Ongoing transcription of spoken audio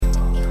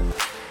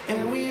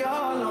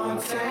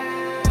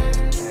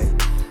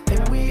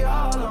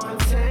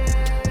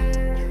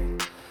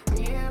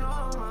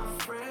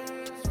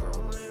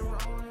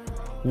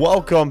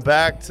Welcome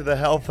back to the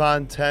Health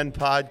on 10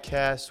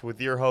 podcast with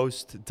your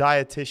host,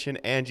 dietitian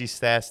Angie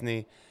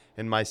Stasny,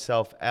 and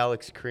myself,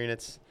 Alex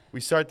Krenitz.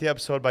 We start the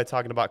episode by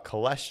talking about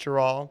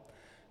cholesterol.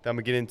 Then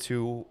we get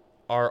into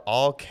are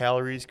all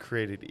calories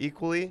created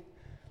equally?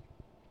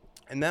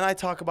 And then I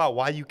talk about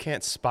why you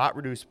can't spot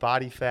reduce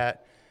body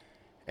fat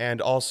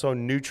and also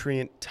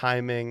nutrient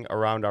timing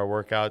around our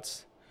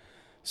workouts.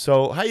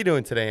 So how you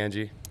doing today,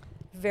 Angie?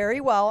 Very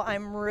well.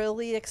 I'm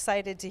really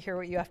excited to hear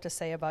what you have to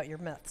say about your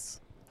myths.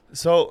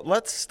 So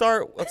let's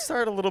start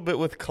a little bit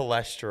with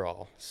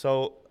cholesterol.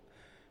 So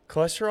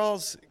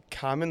cholesterol's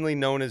commonly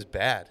known as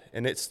bad,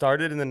 and it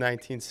started in the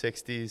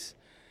 1960s,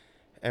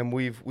 and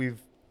we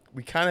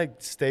kind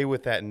of stay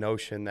with that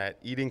notion that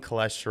eating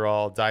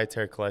cholesterol,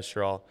 dietary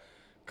cholesterol,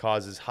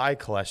 causes high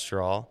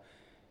cholesterol,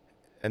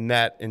 and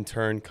that in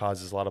turn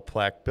causes a lot of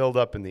plaque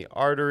buildup in the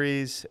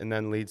arteries and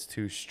then leads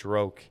to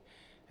stroke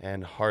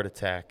and heart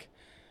attack.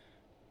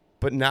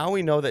 But now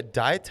we know that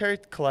dietary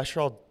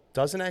cholesterol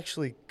doesn't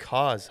actually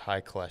cause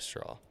high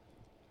cholesterol.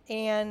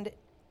 And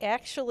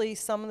actually,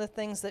 some of the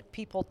things that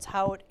people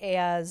tout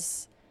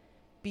as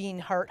being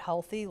heart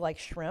healthy, like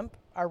shrimp,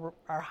 are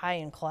high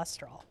in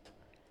cholesterol.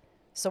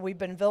 So we've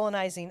been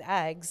villainizing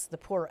eggs, the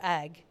poor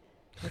egg,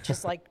 which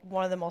is like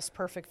one of the most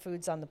perfect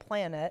foods on the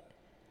planet,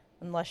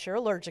 unless you're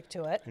allergic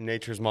to it.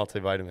 Nature's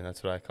multivitamin,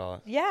 that's what I call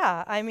it.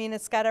 Yeah, I mean,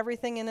 it's got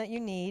everything in it you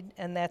need,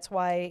 and that's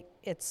why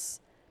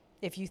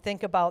if you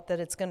think about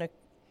that it's going to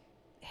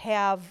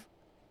have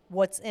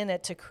what's in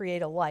it to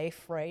create a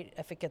life, right?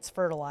 If it gets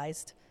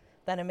fertilized,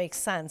 then it makes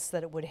sense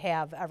that it would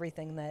have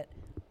everything that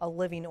a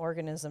living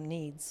organism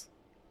needs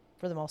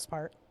for the most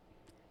part.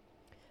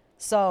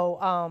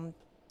 So,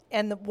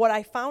 what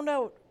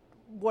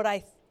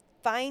I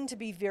find to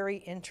be very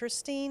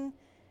interesting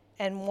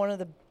and one of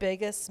the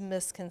biggest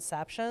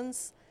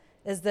misconceptions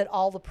is that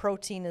all the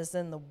protein is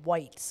in the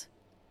white,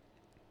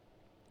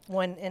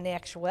 when in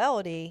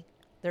actuality,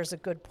 there's a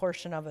good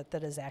portion of it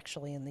that is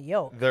actually in the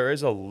yolk. There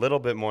is a little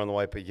bit more in the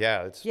white, but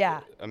yeah.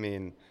 I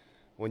mean,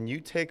 when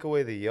you take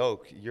away the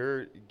yolk,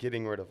 you're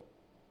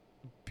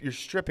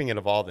stripping it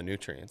of all the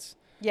nutrients.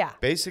 Yeah.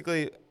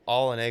 Basically,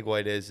 all an egg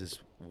white is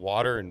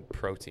water and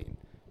protein.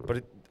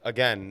 But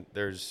again,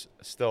 there's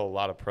still a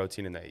lot of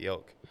protein in that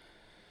yolk.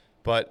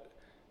 But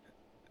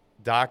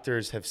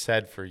doctors have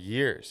said for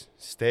years,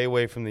 stay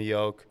away from the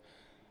yolk,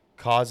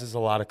 causes a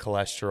lot of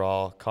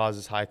cholesterol,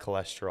 causes high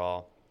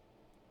cholesterol.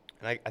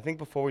 And I think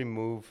before we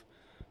move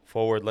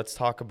forward, let's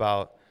talk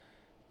about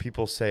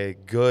people say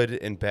good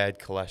and bad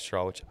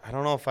cholesterol, which I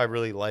don't know if I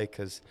really like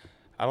because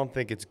I don't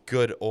think it's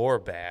good or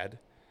bad.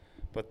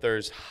 But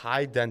there's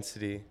high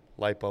density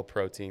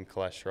lipoprotein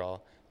cholesterol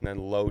and then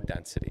low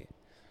density.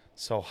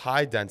 So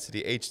high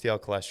density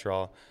HDL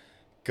cholesterol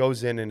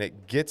goes in and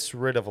it gets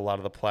rid of a lot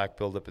of the plaque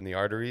buildup in the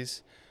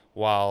arteries,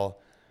 while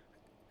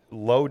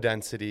low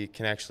density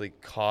can actually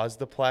cause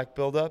the plaque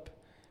buildup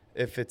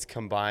if it's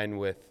combined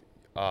with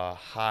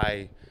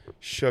high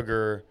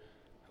sugar,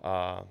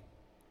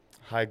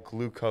 high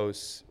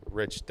glucose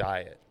rich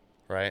diet,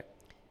 right?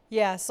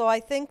 Yeah, so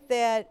I think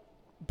that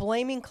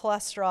blaming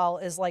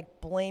cholesterol is like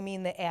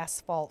blaming the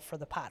asphalt for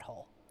the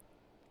pothole.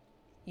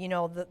 You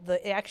know,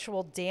 the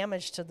actual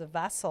damage to the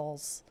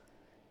vessels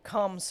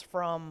comes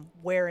from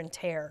wear and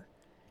tear.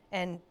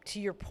 And to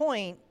your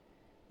point,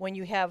 when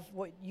you have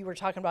what you were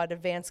talking about,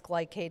 advanced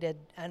glycated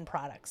end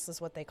products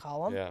is what they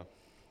call them.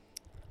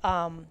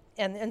 Yeah.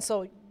 And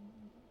so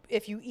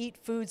if you eat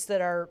foods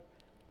that are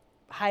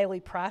highly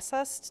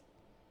processed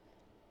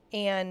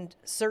and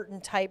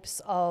certain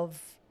types of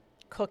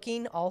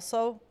cooking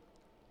also,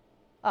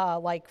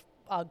 like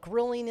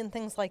grilling and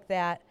things like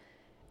that,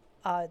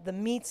 the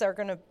meats are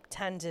going to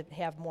tend to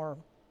have more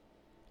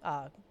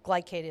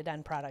glycated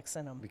end products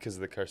in them. Because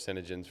of the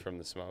carcinogens from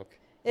the smoke?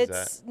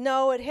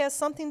 No, it has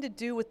something to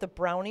do with the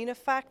browning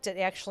effect. It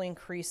actually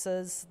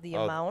increases the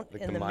amount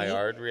like in the meat.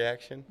 Maillard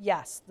reaction?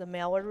 Yes, the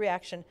Maillard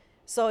reaction.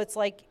 So it's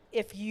like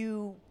if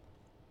you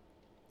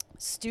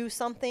stew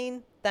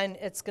something, then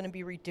it's going to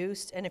be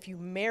reduced. And if you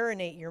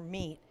marinate your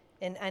meat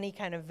in any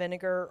kind of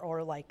vinegar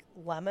or like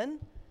lemon,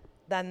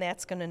 then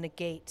that's going to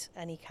negate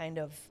any kind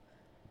of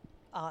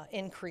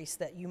increase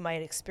that you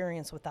might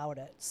experience without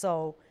it.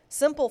 So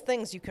simple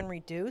things you can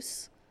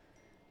reduce,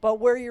 but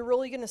where you're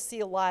really going to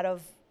see a lot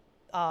of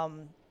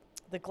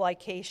the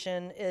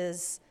glycation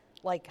is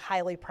like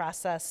highly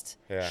processed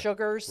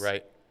sugars.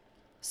 Right.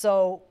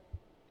 So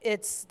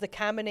it's the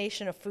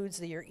combination of foods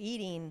that you're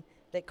eating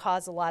that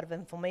cause a lot of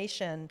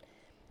inflammation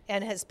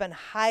and has been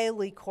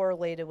highly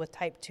correlated with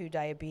type 2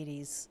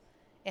 diabetes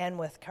and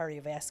with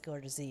cardiovascular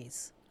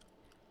disease.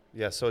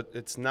 Yeah, so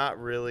it's not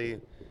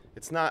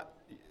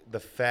the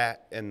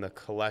fat and the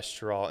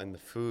cholesterol in the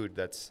food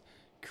that's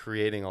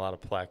creating a lot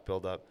of plaque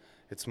buildup.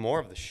 It's more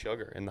of the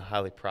sugar in the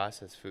highly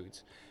processed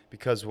foods,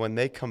 because when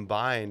they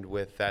combined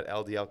with that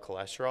LDL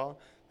cholesterol,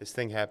 this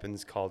thing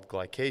happens called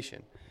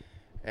glycation.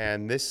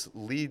 And this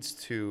leads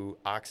to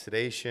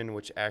oxidation,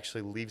 which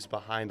actually leaves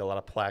behind a lot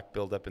of plaque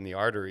buildup in the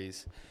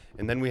arteries.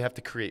 And then we have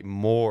to create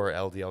more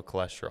LDL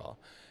cholesterol.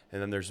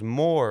 And then there's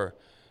more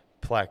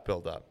plaque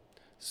buildup.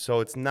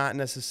 So it's not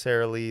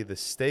necessarily the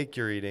steak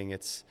you're eating.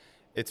 It's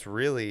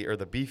really, or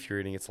the beef you're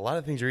eating. It's a lot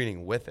of things you're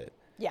eating with it.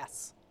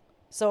 Yes.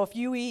 So if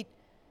you eat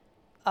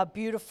a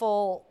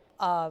beautiful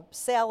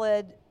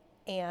salad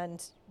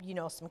and,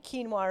 some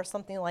quinoa or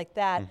something like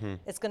that,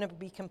 it's going to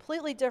be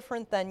completely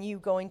different than you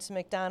going to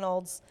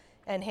McDonald's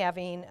and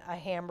having a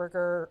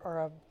hamburger or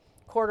a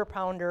quarter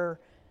pounder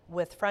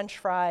with French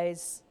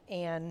fries.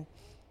 And,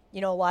 a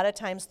lot of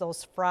times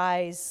those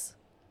fries,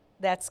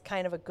 that's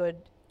kind of a good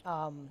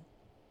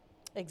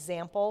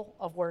example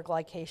of where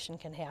glycation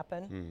can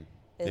happen.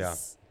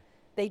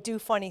 They do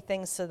funny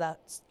things to the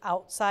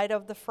outside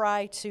of the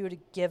fry too to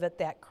give it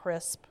that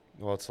crisp.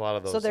 Well, it's a lot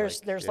of those. So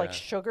there's like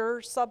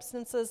sugar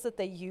substances that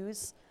they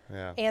use,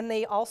 and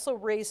they also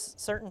raise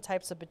certain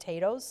types of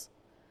potatoes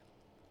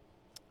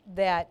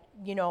that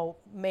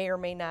may or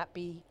may not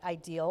be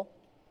ideal,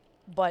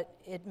 but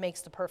it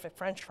makes the perfect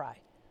French fry.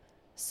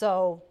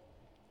 So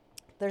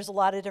there's a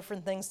lot of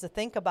different things to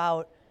think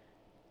about.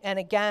 And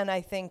again,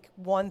 I think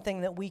one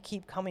thing that we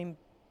keep coming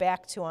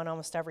back to on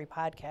almost every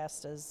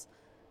podcast is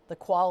the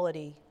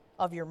quality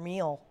of your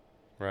meal.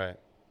 Right.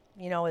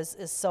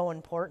 Is so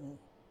important.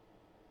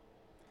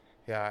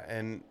 Yeah,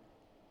 and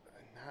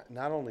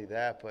not only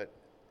that, but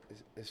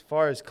as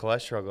far as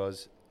cholesterol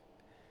goes,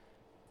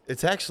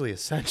 it's actually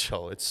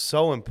essential. It's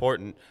so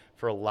important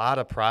for a lot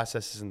of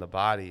processes in the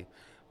body.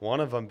 One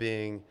of them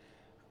being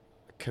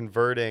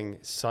converting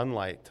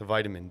sunlight to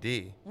vitamin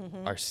D.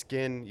 Our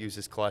skin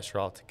uses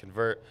cholesterol to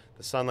convert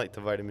the sunlight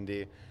to vitamin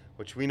D,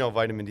 which we know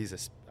vitamin D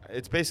is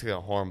it's basically a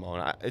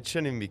hormone. It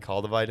shouldn't even be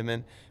called a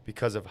vitamin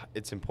because of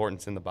its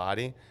importance in the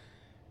body.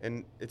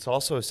 And it's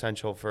also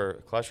essential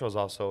cholesterol is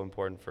also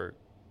important for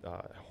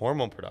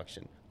hormone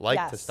production, like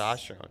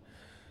testosterone.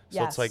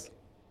 So it's like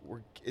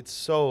it's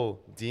so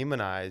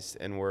demonized,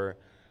 and we're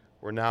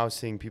now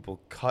seeing people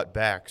cut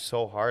back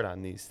so hard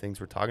on these things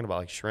we're talking about,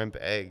 like shrimp,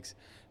 eggs,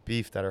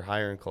 beef that are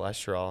higher in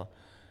cholesterol,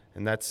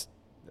 and that's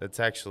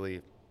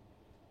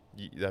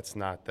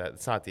not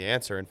the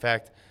answer. In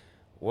fact,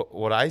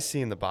 what I see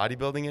in the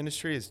bodybuilding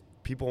industry is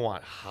people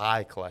want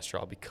high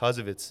cholesterol because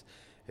of its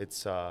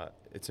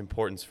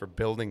importance for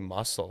building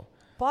muscle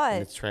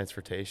and its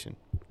transportation.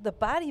 The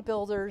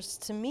bodybuilders,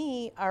 to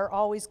me, are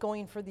always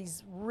going for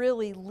these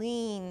really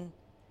lean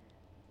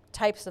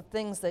types of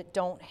things that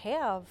don't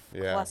have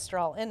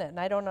cholesterol in it, and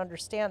I don't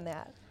understand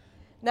that.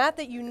 Not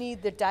that you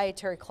need the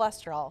dietary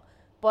cholesterol,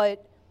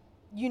 but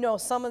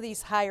some of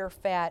these higher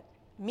fat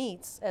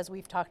meats, as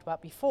we've talked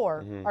about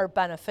before, are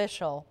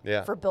beneficial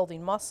for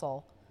building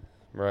muscle.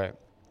 Right.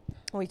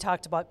 We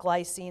talked about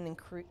glycine and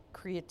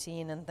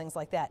creatine and things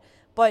like that.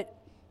 But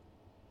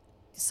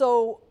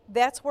so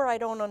that's where I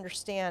don't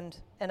understand,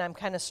 and I'm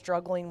kind of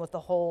struggling with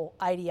the whole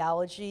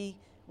ideology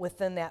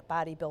within that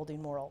bodybuilding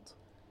world.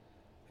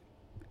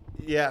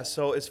 Yeah,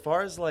 so as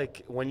far as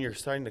like when you're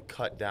starting to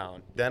cut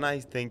down, then I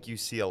think you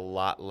see a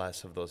lot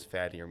less of those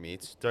fattier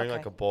meats. During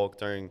like a bulk,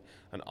 during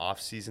an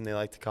off season, they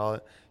like to call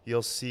it,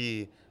 you'll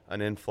see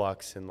an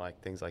influx in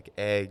like things like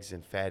eggs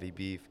and fatty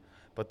beef.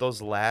 But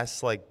those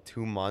last like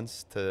 2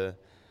 months to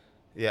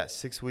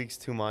 6 weeks,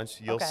 2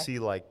 months, you'll see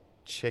like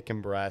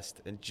chicken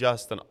breast and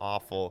just an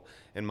awful,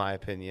 in my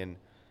opinion,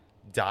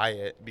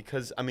 diet,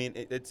 because I mean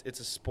it's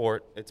a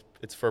sport.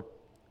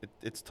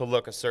 It's to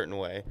look a certain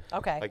way.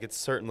 Like it's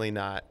certainly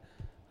not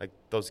like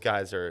those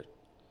guys are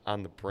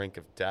on the brink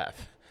of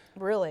death.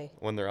 Really?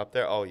 When they're up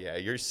there, oh yeah,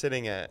 you're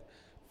sitting at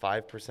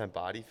 5%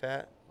 body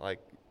fat. Like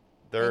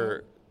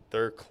they're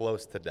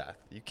close to death.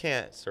 You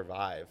can't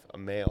survive a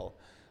male.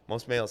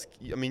 Most males,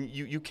 I mean,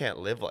 you can't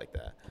live like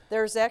that.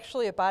 There's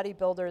actually a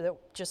bodybuilder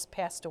that just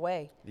passed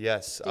away.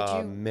 Yes,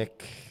 Mick,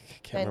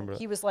 can't remember.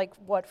 He was like,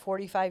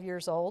 45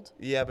 years old?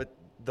 Yeah, but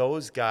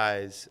those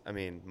guys, I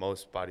mean,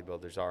 most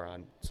bodybuilders are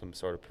on some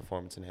sort of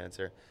performance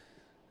enhancer.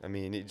 I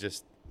mean,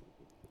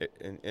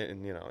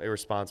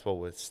 irresponsible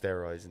with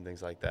steroids and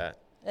things like that.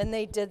 And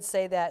they did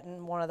say that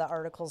in one of the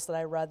articles that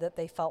I read, that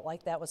they felt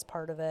like that was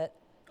part of it.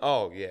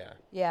 Oh, yeah.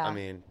 Yeah. I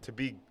mean, to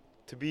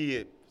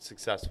be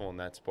successful in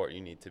that sport,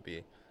 you need to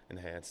be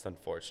enhanced,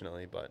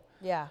 unfortunately, but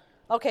yeah.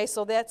 Okay,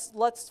 so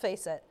let's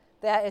face it,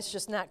 that is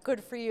just not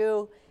good for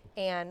you,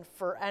 and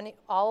for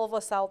all of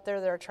us out there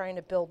that are trying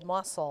to build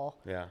muscle.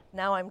 Yeah.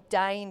 Now I'm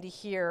dying to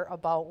hear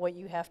about what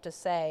you have to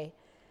say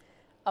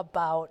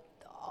about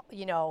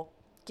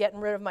getting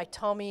rid of my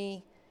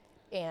tummy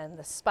and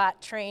the spot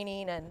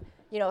training, and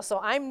so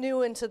I'm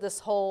new into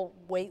this whole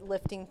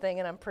weightlifting thing,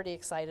 and I'm pretty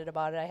excited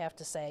about it, I have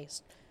to say.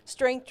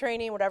 Strength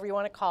training, whatever you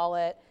want to call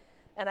it.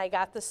 And I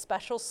got this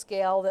special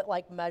scale that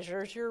like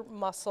measures your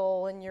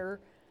muscle and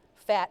your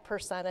fat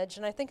percentage,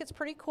 and I think it's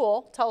pretty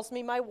cool. Tells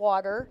me my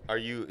water. Do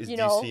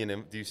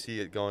you see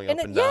it going up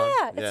and down?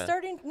 Yeah, it's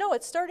starting. No,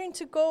 it's starting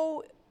to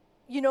go.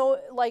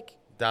 Like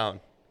down.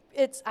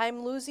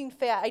 I'm losing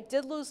fat. I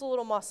did lose a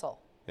little muscle.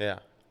 Yeah.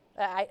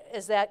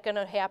 Is that going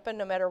to happen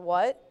no matter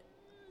what?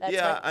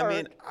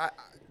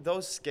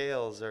 Those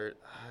scales are.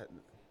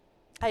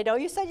 I know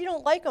you said you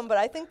don't like them, but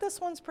I think this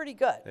one's pretty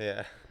good.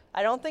 Yeah.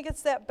 I don't think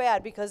it's that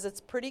bad because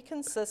it's pretty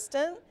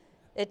consistent.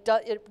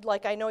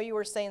 Like I know you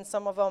were saying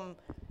some of them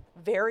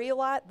vary a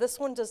lot. This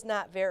one does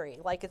not vary.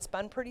 Like, it's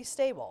been pretty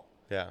stable.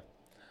 Yeah.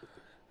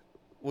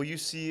 Will you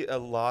see a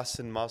loss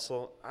in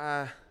muscle?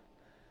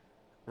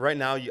 Right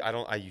now,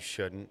 you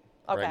shouldn't.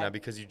 Okay. Right now,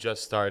 because you're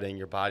just starting,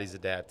 your body's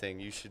adapting.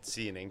 You should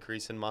see an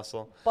increase in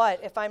muscle.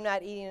 But if I'm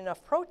not eating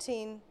enough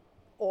protein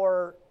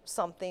or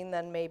something,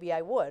 then maybe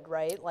I would,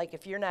 right? Like,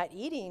 if you're not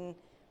eating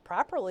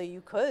properly,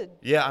 you could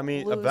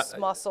lose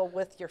muscle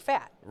with your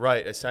fat.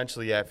 Right.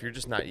 Essentially, yeah. If you're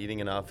just not eating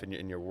enough and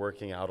you're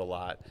working out a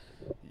lot,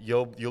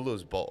 you'll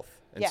lose both.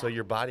 And so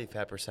your body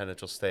fat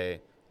percentage will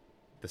stay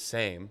the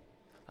same.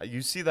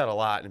 You see that a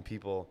lot in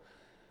people.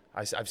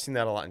 I've seen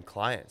that a lot in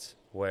clients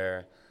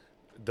where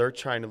they're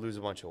trying to lose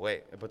a bunch of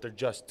weight, but they're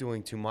just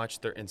doing too much.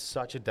 They're in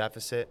such a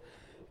deficit,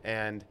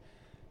 and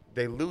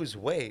they lose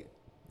weight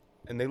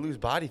and they lose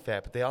body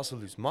fat, but they also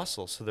lose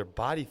muscle. So their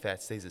body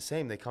fat stays the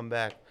same. They come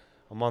back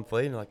a month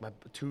later, like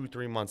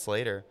 2-3 months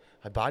later,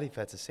 my body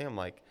fat's the same. I'm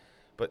like,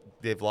 but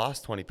they've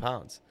lost 20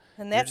 pounds.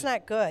 And that's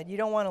not good. You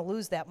don't want to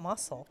lose that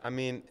muscle. I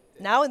mean,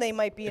 now they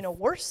might be in a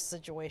worse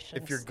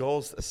situation. If your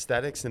goal's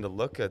aesthetics and to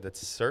look good,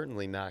 that's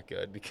certainly not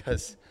good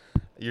because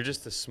you're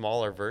just a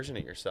smaller version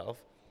of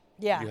yourself.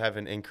 Yeah. You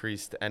haven't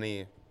increased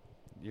any.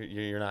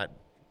 You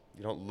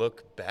don't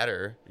look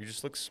better. You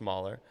just look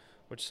smaller,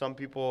 which some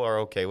people are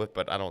okay with,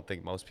 but I don't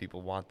think most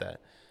people want that,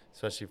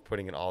 especially if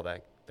putting in all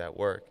that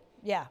work.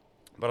 Yeah.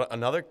 But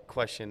another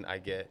question I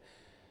get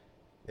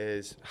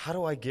is, how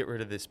do I get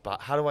rid of this?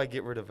 How do I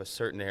get rid of a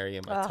certain area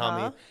in my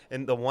tummy?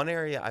 And the one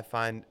area I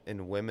find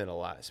in women a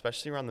lot,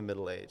 especially around the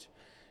middle age,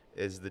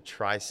 is the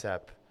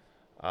tricep.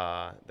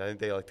 I think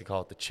they like to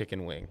call it the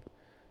chicken wing.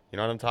 You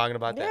know what I'm talking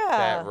about? That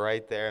fat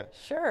right there.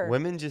 Sure.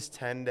 Women just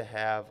tend to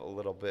have a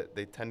little bit.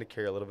 They tend to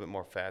carry a little bit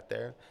more fat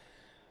there,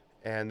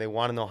 and they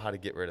want to know how to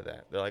get rid of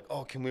that. They're like,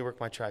 "Oh, can we work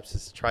my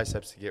triceps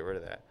to get rid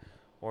of that?"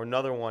 Or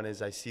another one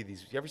is I see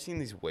these. You ever seen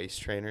these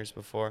waist trainers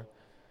before?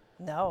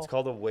 No. It's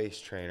called a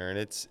waist trainer, and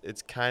it's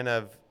kind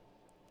of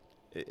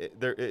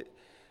it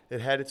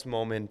had its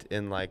moment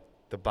in like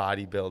the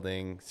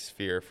bodybuilding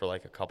sphere for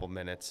like a couple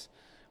minutes,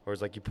 where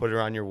it's like you put it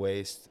around your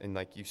waist and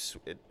like you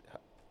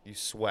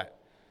sweat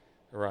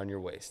around your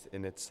waist,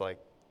 and it's like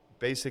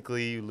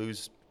basically you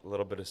lose a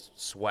little bit of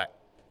sweat,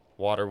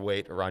 water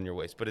weight around your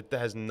waist, but it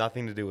has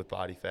nothing to do with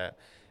body fat.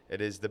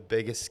 It is the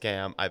biggest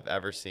scam I've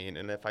ever seen,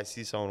 and if I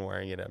see someone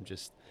wearing it,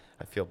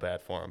 I feel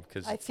bad for them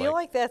because I feel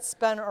like that's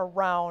been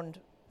around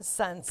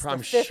since the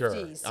 50s. Sure.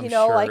 I'm you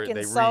know, sure like in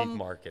they some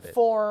remarket it.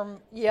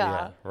 form.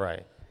 Yeah,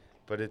 right.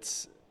 But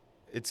it's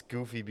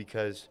goofy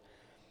because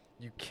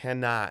you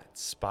cannot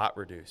spot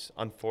reduce.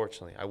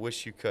 Unfortunately, I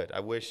wish you could.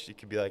 I wish you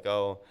could be like,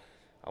 oh,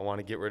 I want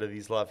to get rid of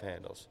these love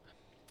handles.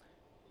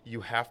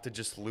 You have to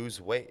just lose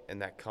weight,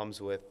 and that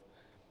comes with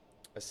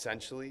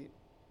essentially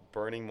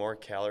burning more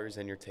calories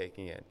than you're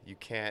taking in. You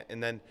can't.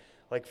 And then,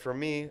 like for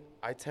me,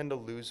 I tend to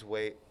lose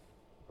weight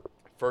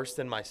first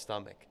in my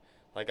stomach.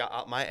 Like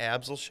my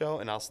abs will show,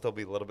 and I'll still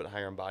be a little bit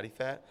higher in body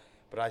fat,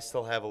 but I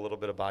still have a little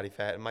bit of body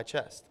fat in my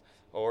chest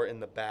or in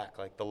the back,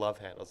 like the love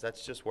handles.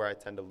 That's just where I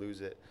tend to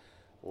lose it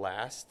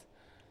last.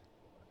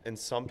 In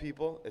some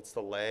people, it's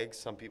the legs.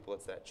 Some people,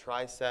 it's that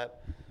tricep.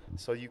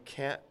 So you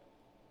can't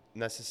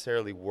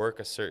necessarily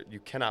you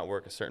cannot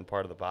work a certain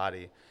part of the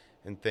body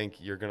and think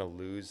you're going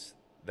to lose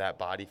that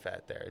body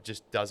fat there. It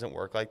just doesn't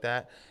work like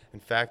that. In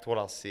fact, what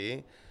I'll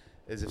see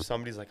is if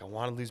somebody's like, I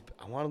want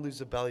to lose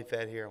the belly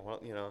fat here.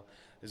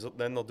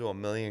 Then they'll do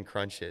 1 million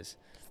crunches.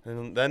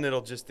 And then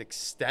it'll just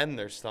extend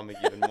their stomach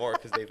even more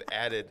because they've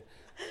added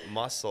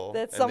muscle.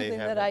 That's something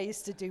that I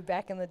used to do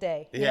back in the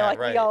day. Yeah,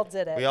 right. We all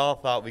did it. We all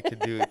thought we could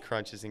do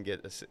crunches and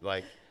get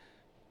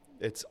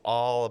it's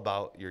all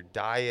about your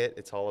diet.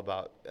 It's all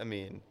about,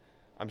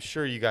 I'm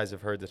sure you guys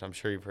have heard this. I'm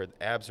sure you've heard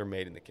abs are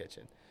made in the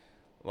kitchen.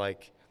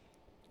 Like,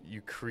 you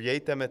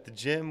create them at the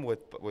gym with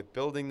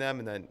building them,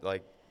 and then,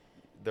 like,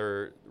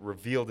 they're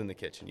revealed in the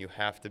kitchen. You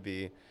have to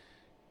be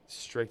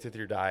strict with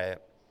your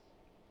diet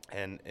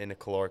and in a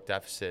caloric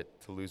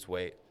deficit to lose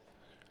weight,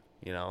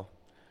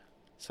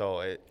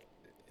 So,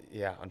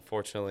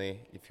 unfortunately,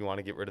 if you want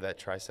to get rid of that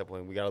tricep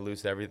wing, we got to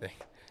lose everything.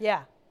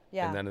 Yeah.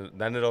 Yeah. And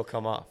then it'll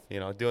come off.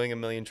 Doing 1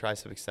 million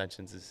tricep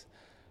extensions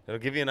it'll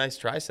give you a nice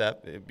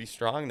tricep. It'd be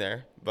strong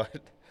there,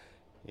 but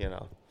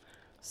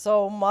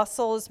So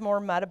muscle is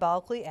more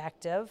metabolically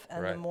active,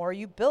 and Right. the more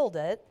you build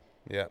it,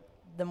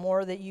 the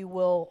more that you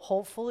will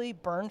hopefully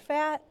burn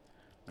fat,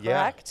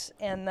 correct?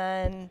 Yeah. And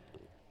then,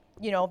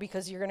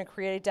 because you're going to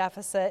create a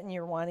deficit and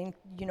you're wanting,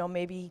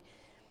 maybe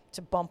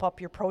to bump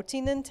up your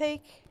protein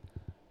intake.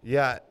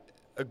 Yeah,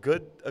 a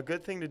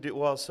good thing to do.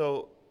 Well,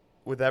 so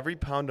with every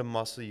pound of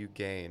muscle you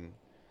gain,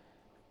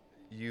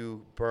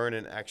 you burn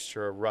an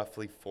extra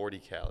roughly 40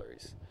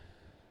 calories.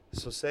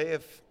 So say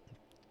if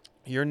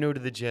you're new to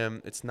the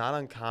gym, it's not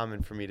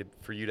uncommon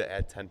for you to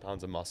add 10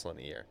 pounds of muscle in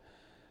a year.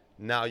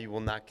 Now you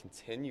will not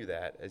continue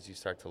that as you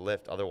start to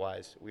lift.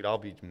 Otherwise, we'd all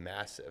be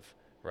massive,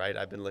 right?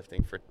 I've been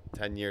lifting for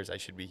 10 years. I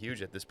should be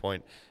huge at this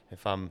point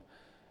if I'm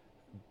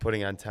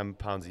putting on 10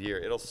 pounds a year.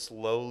 It'll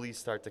slowly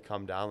start to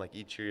come down. Like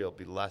each year, you'll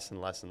be less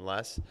and less and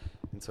less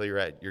until you're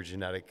at your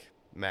genetic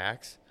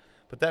max.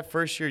 But that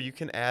first year, you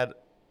can add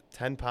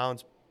 10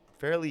 pounds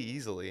fairly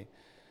easily.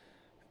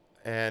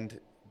 And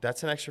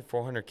that's an extra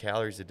 400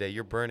 calories a day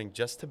you're burning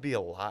just to be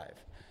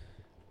alive.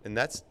 And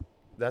that's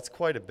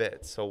quite a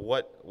bit. So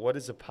what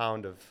is a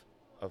pound of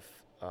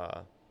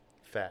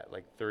fat?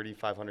 Like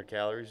 3,500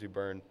 calories. You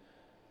burn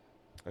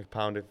a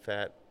pound of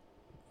fat.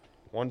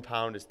 1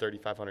 pound is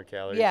 3,500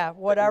 calories. Yeah,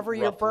 whatever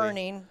you're roughly.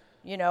 burning,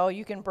 you know,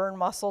 you can burn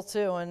muscle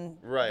too.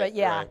 Right. But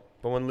yeah, right.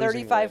 But when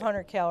losing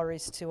 3,500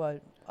 calories to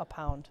a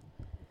pound.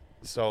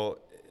 So,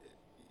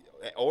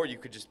 or you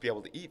could just be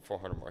able to eat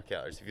 400 more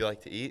calories if you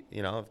like to eat.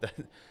 You know, if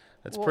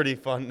that's pretty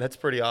fun. That's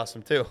pretty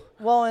awesome too.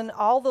 Well, and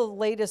all the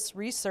latest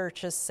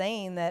research is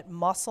saying that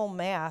muscle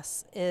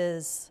mass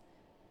is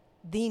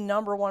the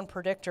number one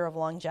predictor of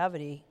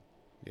longevity.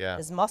 Yeah.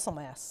 Is muscle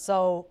mass.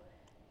 So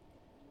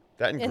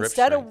that and grip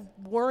instead strength.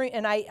 of worrying,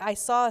 and I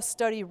saw a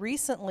study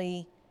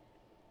recently.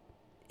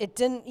 It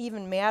didn't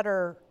even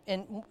matter,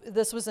 and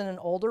this was in an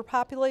older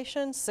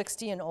population,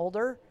 60 and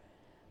older,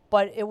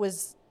 but it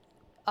was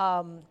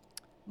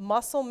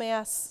muscle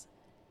mass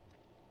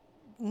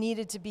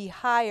needed to be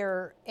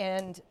higher,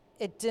 and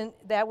it didn't.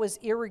 That was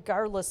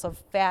irregardless of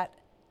fat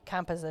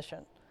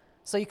composition.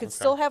 So you could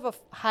still have a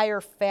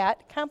higher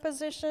fat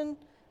composition,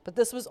 but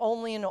this was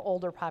only in an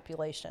older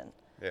population.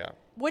 Yeah.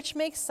 Which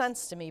makes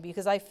sense to me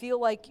because I feel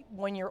like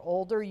when you're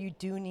older, you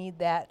do need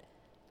that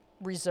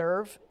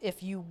reserve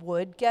if you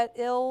would get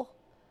ill.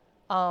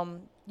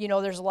 You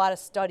know, there's a lot of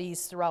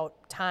studies throughout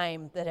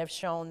time that have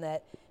shown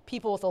that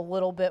people with a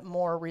little bit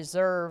more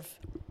reserve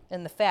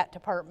in the fat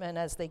department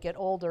as they get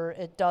older,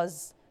 it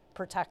does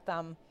protect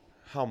them.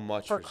 How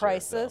much for reserve,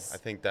 crisis? though? I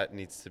think that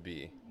needs to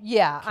be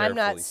Yeah, I'm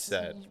not carefully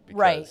said.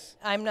 right. because-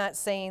 I'm not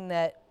saying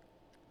that.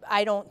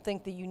 I don't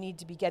think that you need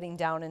to be getting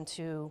down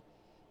into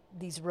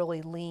these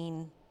really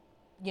lean,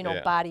 you know,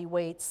 Yeah. body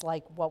weights.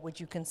 Like, what would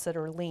you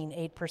consider lean?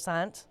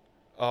 8%?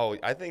 Oh,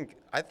 I think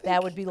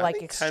That would be, like,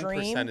 10%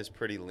 extreme. is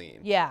pretty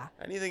lean. Yeah,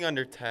 Anything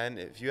under 10,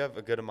 if you have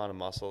a good amount of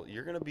muscle,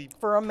 you're gonna be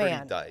For a pretty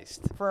man.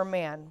 diced. for a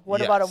man.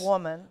 What about a Yes.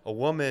 woman? A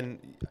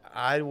woman,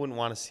 I wouldn't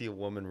want to see a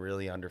woman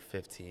really under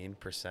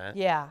 15%.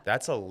 Yeah.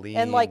 That's a lean.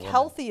 And like woman.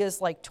 healthy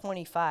is like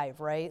 25,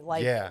 right?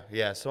 Like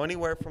Yeah. So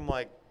anywhere from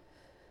like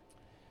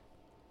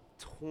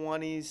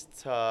 20s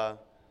to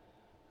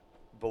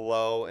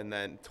below, and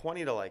then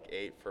 20 to like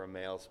 8 for a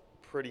male's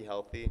pretty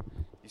healthy.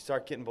 You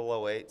start getting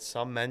below 8,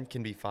 some men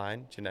can be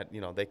fine.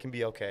 They can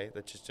be okay.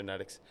 That's just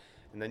genetics.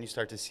 And then you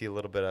start to see a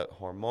little bit of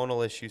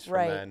hormonal issues for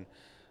Right.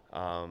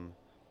 men.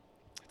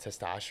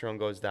 Testosterone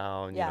goes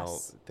down,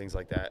 Yes. things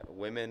like that.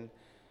 Women,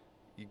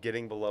 you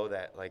getting below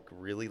that, like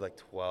really like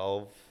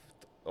 12,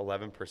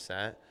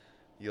 11%,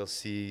 you'll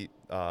see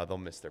they'll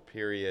miss their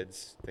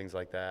periods, things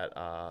like that.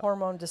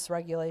 hormone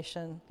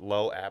dysregulation.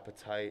 Low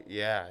appetite.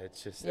 Yeah,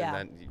 it's just, Yeah,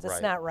 and then, that's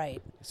right. not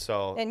right.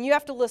 So, And you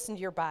have to listen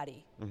to your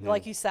body. Mhm.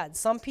 Like you said,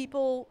 some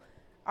people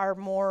are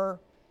more,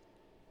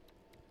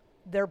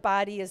 their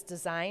body is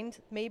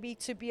designed maybe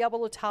to be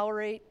able to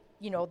tolerate,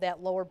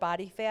 that lower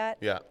body fat.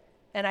 yeah.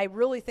 And I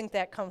really think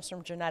that comes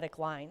from genetic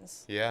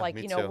lines. Yeah, Like,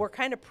 me too. we're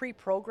kind of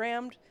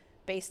pre-programmed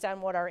based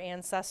on what our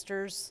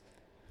ancestors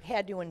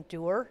had to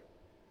endure.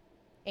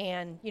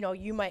 And,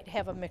 you might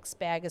have a mixed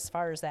bag as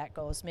far as that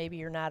goes. Maybe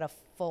you're not a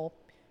full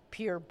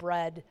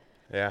purebred,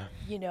 Yeah.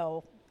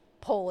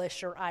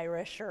 Polish or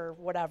Irish or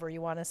whatever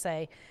you want to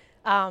say.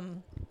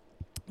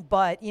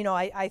 But,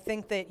 I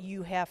think that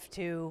you have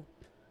to,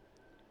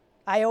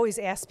 I always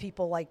ask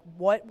people, like,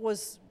 what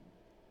was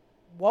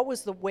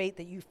the weight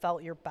that you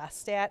felt your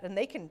best at? And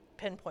they can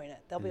pinpoint it.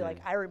 They'll be like,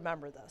 I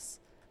remember this.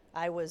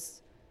 I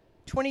was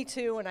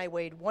 22 and I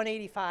weighed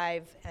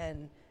 185.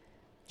 And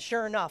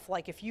sure enough,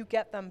 like if you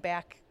get them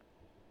back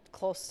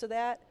close to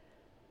that,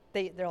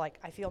 they're like,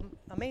 I feel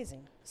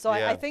amazing. So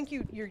Yeah. I think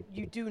you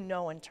do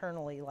know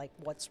internally like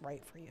what's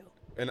right for you.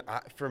 And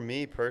for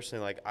me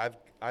personally, like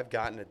I've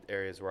gotten at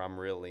areas where I'm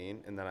real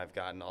lean, and then I've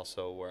gotten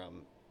also where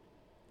I'm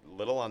a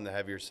little on the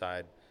heavier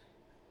side,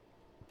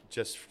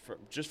 just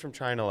from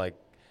trying to like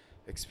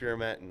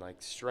experiment and like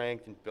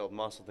strength and build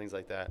muscle, things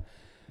like that.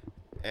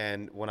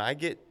 And when I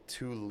get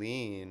too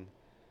lean,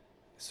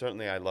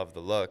 certainly I love the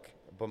look,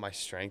 but my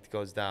strength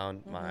goes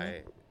down,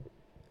 my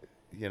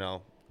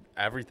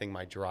everything,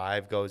 my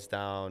drive goes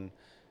down.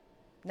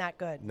 Not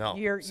good. No,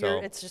 You're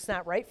it's just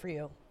not right for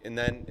you. And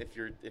then if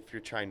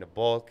you're trying to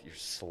bulk, you're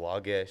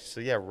sluggish. So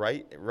yeah,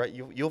 right,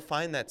 you'll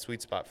find that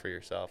sweet spot for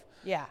yourself.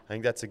 Yeah. I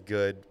think that's a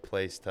good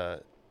place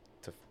to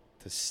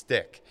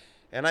stick.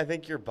 And I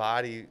think your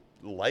body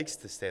likes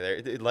to stay there.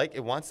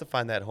 It wants to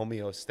find that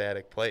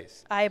homeostatic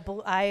place. I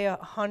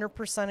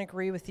 100%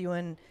 agree with you,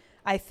 and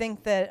I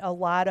think that a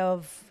lot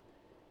of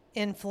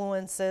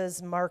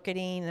influences,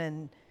 marketing,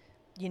 and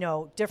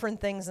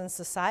different things in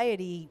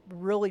society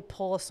really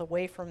pull us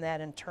away from that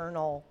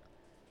internal,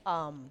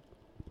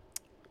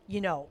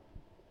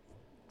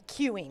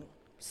 cueing,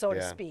 so to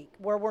Yeah. speak,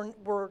 where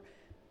we're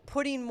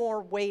putting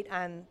more weight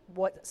on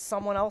what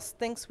someone else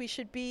thinks we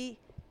should be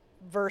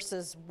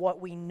versus what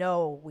we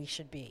know we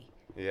should be.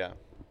 Yeah.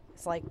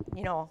 It's like,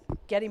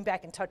 getting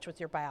back in touch with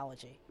your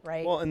biology,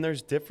 right? Well, and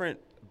there's different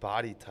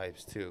body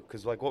types too,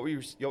 because like what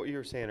you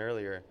were saying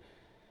earlier,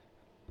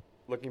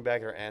 looking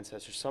back at our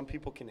ancestors, some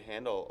people can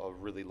handle a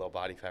really low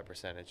body fat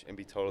percentage and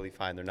be totally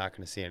fine. They're not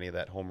going to see any of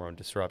that hormone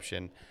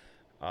disruption.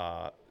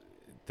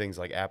 Things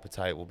like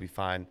appetite will be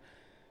fine.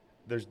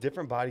 There's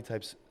different body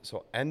types.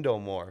 So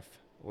endomorph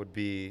would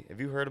be, have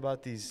you heard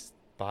about these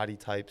body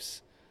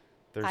types?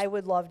 I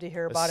would love to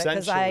hear about it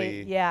because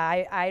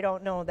I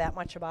don't know that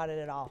much about it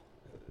at all.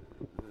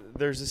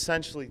 There's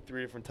essentially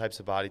 3 different types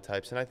of body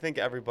types, and I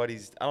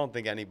don't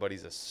think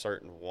anybody's a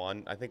certain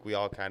one. I think we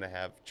all kind of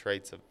have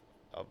traits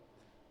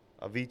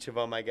of each of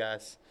them, I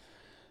guess.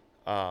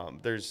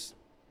 There's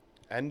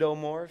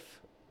endomorph,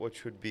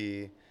 which would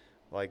be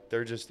like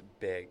they're just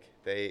big.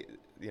 They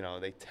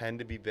tend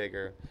to be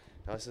bigger.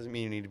 Now this doesn't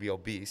mean you need to be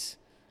obese,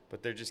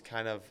 but they're just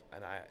kind of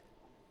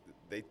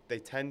they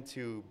tend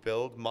to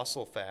build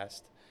muscle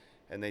fast,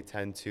 and they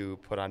tend to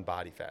put on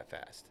body fat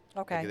fast.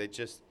 Okay. Like they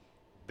just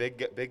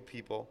big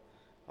people.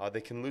 They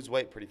can lose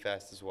weight pretty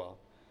fast as well.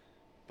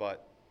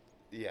 But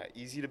yeah,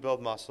 easy to build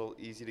muscle,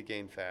 easy to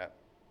gain fat.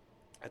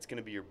 That's going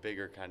to be your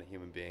bigger kind of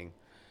human being.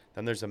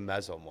 Then there's a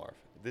mesomorph.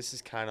 This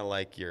is kind of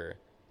like your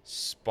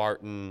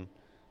Spartan,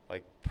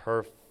 like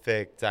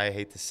perfect. I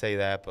hate to say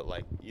that, but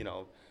like,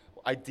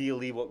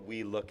 ideally what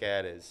we look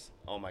at is,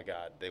 oh my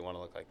God, they want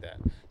to look like that.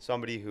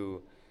 Somebody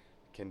who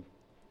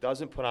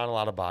doesn't put on a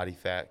lot of body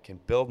fat, can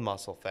build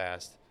muscle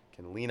fast,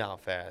 can lean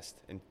out fast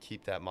and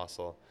keep that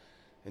muscle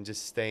and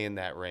just stay in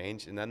that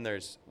range. And then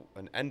there's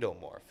an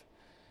endomorph.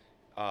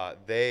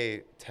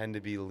 They tend to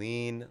be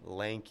lean,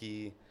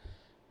 lanky,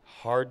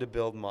 hard to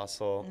build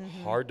muscle,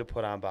 hard to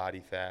put on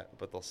body fat,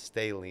 but they'll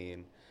stay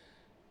lean.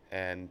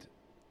 And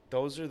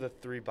those are the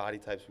 3 body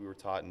types we were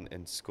taught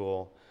in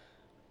school.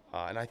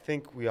 And I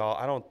think we all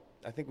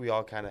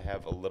kind of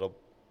have a little,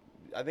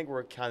 I think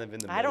we're kind of in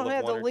the middle. I don't of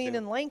have the one or lean two.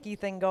 and lanky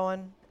thing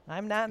going.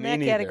 I'm not in Me that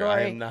neither. category.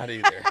 I am not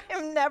either.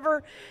 I'm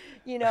never,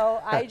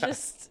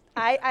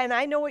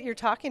 I know what you're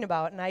talking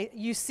about, and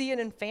you see it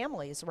in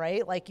families,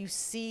 right? Like you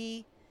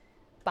see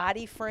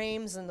body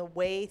frames and the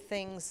way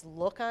things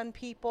look on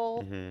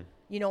people.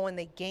 When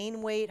they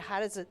gain weight, how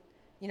does it,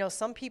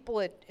 some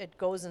people it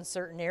goes in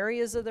certain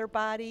areas of their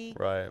body.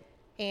 Right.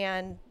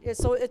 And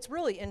so it's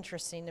really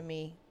interesting to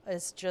me.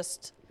 It's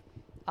just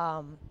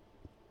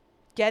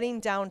getting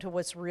down to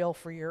what's real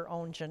for your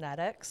own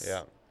genetics.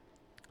 Yeah.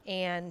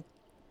 And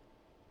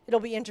it'll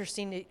be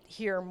interesting to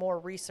hear more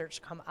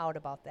research come out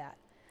about that.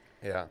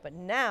 Yeah. But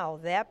now,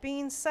 that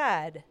being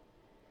said,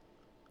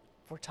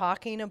 if we're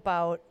talking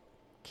about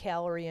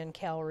calorie in,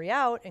 calorie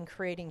out, and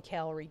creating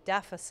calorie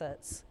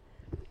deficits.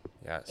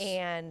 Yes.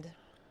 And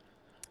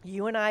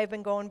you and I have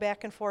been going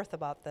back and forth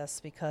about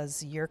this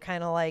because you're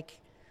kind of like,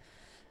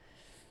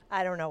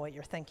 I don't know what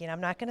you're thinking.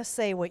 I'm not going to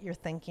say what you're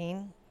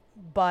thinking,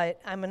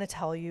 but I'm going to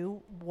tell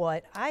you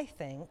what I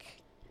think.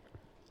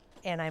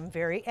 And I'm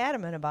very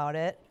adamant about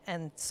it.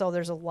 And so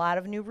there's a lot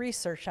of new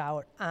research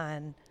out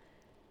on,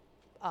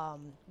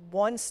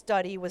 one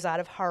study was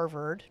out of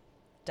Harvard,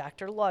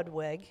 Dr.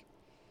 Ludwig.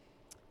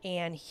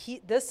 And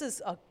this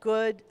is a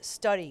good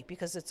study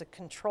because it's a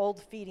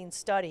controlled feeding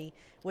study,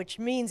 which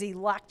means he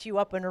locked you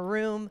up in a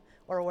room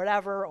or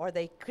whatever, or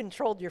they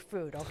controlled your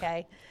food,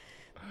 okay?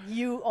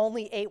 You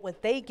only ate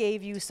what they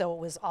gave you, so it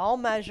was all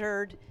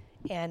measured,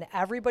 and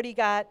everybody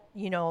got,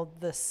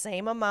 the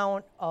same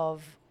amount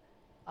of,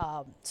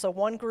 so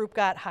one group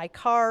got high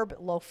carb,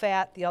 low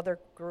fat, the other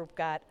group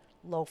got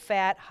low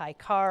fat, high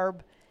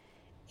carb,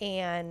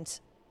 and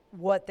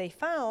what they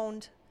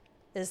found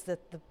is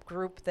that the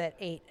group that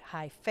ate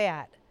high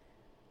fat,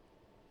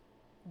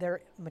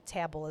 their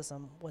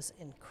metabolism was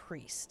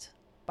increased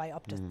by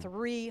up to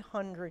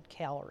 300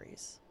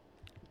 calories.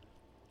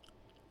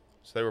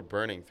 So they were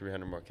burning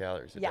 300 more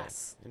calories a day.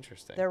 Yes.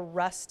 Interesting. Their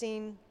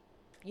resting,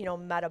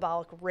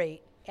 metabolic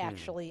rate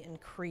actually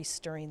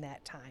increased during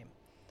that time.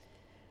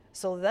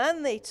 So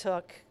then they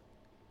took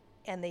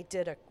and they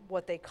did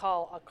what they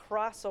call a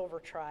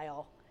crossover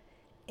trial,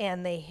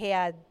 and they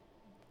had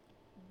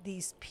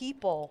these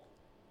people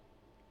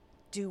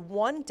do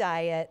one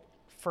diet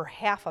for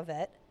half of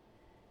it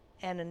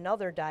and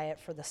another diet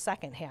for the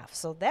second half.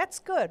 So that's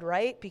good,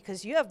 right?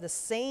 Because you have the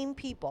same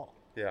people.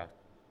 Yeah.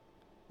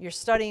 You're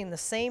studying the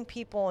same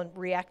people and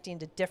reacting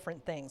to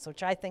different things,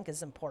 which I think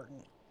is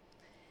important.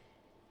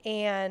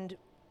 And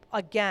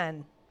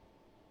again,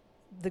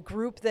 the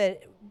group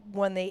that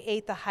when they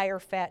ate the higher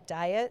fat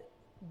diet,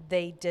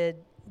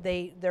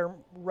 their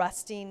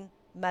resting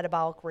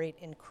metabolic rate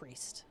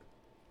increased.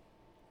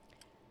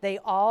 They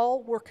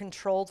all were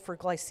controlled for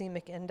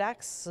glycemic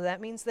index. So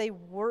that means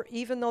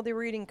even though they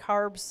were eating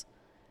carbs,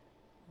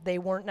 they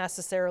weren't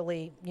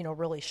necessarily,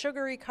 really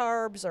sugary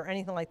carbs or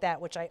anything like that,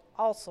 which I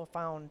also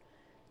found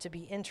to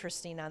be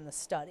interesting on the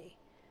study.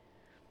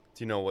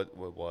 Do you know what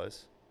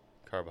was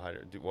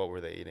carbohydrate? What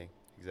were they eating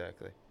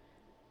exactly?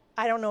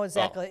 I don't know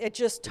exactly. It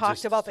just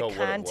talked about the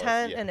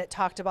content, and it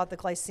talked about the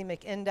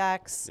glycemic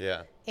index.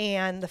 Yeah.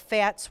 And the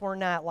fats were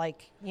not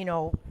like,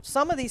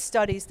 some of these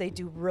studies they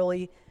do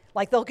really,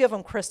 like they'll give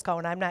them Crisco,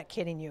 and I'm not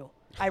kidding you.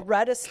 I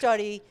read a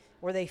study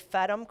where they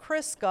fed them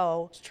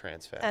Crisco. It's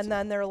trans fats. And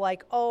then they're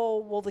like, oh,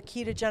 well, the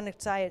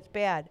ketogenic diet's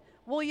bad.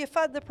 well, you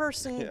fed the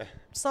person Yeah.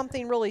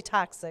 something really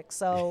toxic,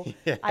 so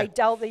Yeah. I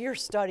doubt that your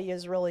study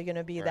is really going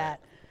to be Right. that.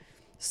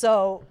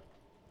 So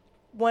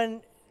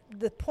when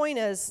the point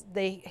is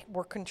they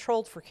were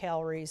controlled for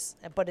calories,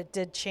 but it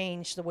did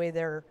change the way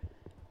their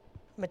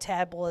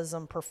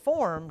metabolism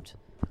performed.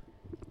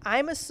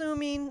 I'm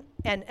assuming,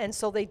 and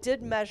so they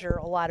did measure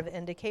a lot of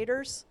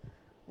indicators,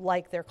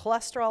 like their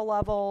cholesterol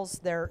levels,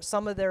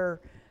 some of their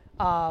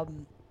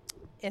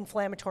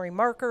inflammatory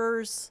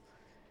markers,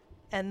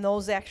 and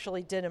those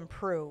actually did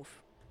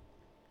improve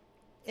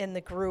in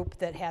the group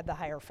that had the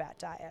higher fat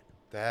diet.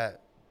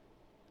 That,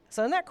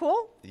 So isn't that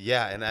cool?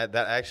 yeah, and that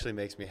actually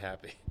makes me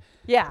happy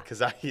Yeah.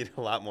 because I eat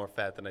a lot more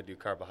fat than I do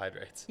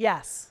carbohydrates.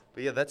 Yes.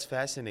 But yeah, that's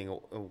fascinating.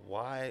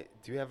 Why?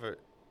 Do you have an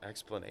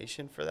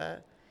explanation for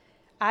that?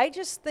 I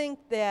just think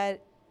that,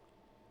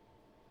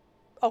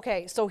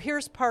 okay, so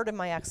here's part of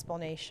my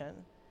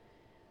explanation.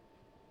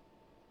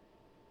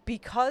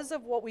 Because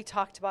of what we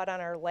talked about on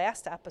our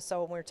last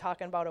episode when we were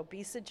talking about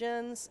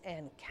obesogens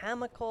and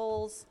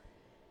chemicals,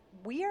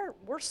 we're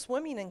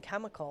swimming in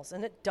chemicals,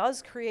 and it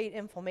does create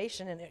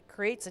inflammation, and it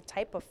creates a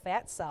type of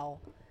fat cell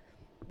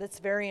that's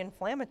very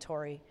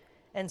inflammatory.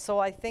 And so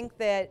I think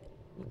that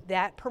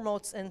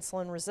promotes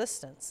insulin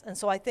resistance. And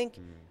so I think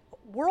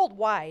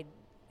worldwide,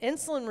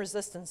 insulin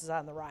resistance is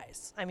on the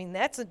rise. I mean,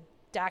 that's a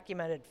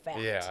documented fact.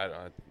 Yeah,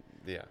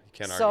 you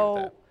can't argue So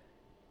with that.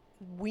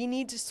 we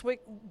need to switch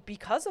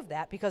because of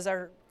that, because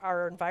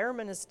our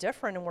environment is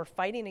different, and we're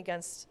fighting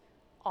against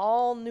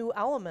all new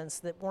elements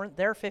that weren't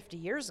there 50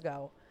 years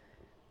ago.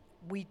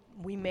 We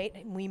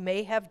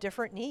may have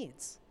different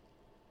needs.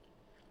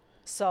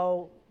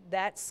 So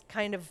that's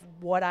kind of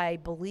what I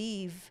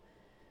believe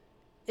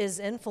is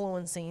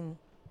influencing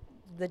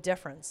the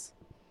difference.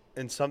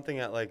 And something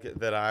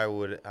that I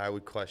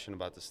would question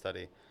about the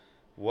study,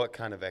 what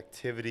kind of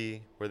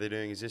activity were they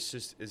doing? Is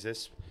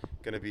this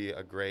going to be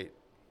a great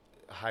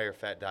higher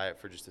fat diet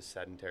for just a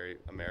sedentary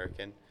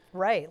American?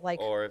 Right, like,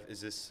 Or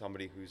is this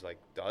somebody who's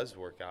does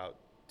work out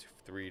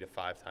 3 to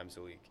 5 times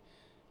a week,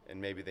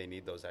 and maybe they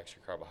need those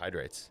extra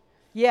carbohydrates?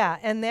 yeah,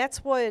 and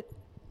that's what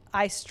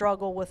I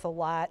struggle with a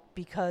lot,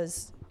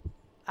 because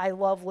I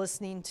love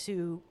listening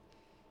to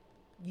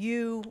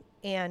you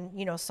and,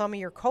 some of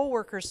your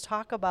coworkers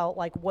talk about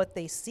like what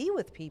they see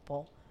with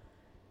people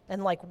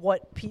and like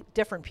what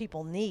different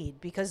people need,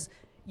 because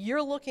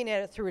you're looking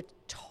at it through a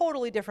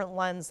totally different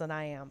lens than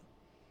I am.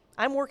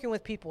 I'm working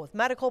with people with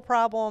medical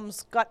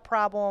problems, gut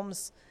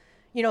problems,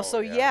 so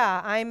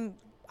yeah.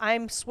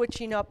 I'm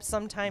switching up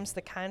sometimes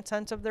the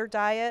content of their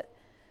diet.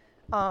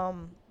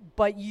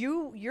 But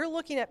you're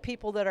looking at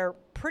people that are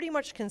pretty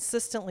much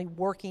consistently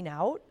working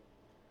out.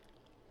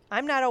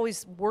 I'm not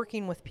always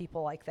working with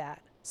people like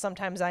that.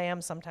 Sometimes I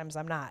am, sometimes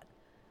I'm not.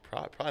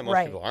 Probably most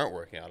Right. people aren't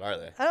working out, are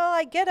they?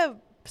 I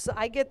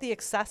get the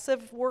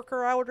excessive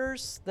worker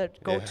outers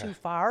that go Yeah. too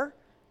far,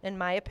 in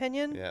my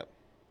opinion. Yeah.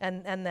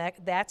 And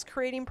that's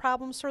creating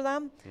problems for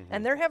them.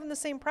 And they're having the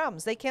same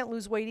problems. They can't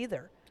lose weight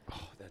either,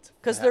 Oh,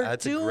 because they're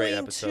that's a great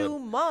doing episode. too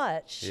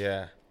much.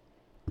 Yeah.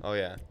 Oh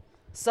yeah.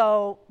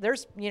 So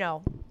there's,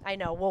 I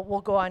know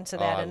we'll go on to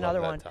that I another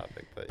love that one.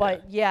 topic,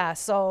 But yeah,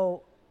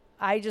 so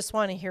I just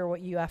want to hear what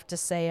you have to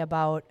say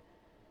about,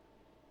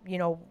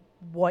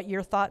 what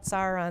your thoughts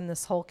are on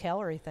this whole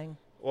calorie thing.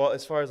 Well,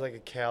 as far as a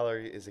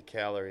calorie is a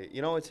calorie,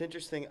 it's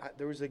interesting.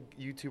 There was a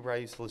YouTuber I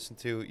used to listen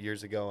to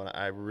years ago, and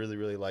I really,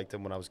 really liked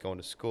him when I was going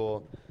to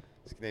school.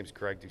 His name's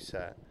Greg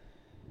Doucette,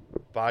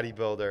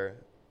 bodybuilder,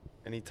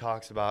 and he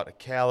talks about a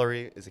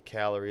calorie is a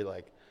calorie.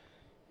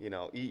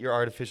 Eat your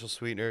artificial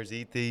sweeteners,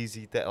 eat these,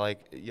 eat that.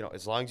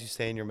 As long as you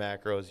stay in your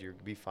macros, you're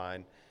gonna be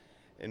fine.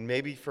 And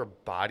maybe for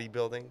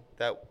bodybuilding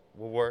that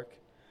will work,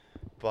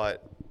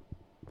 but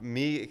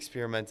me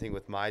experimenting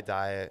with my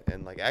diet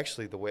and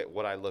actually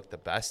what I look the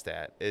best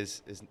at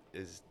is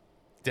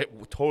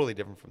totally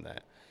different from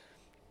that.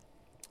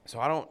 So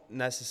I don't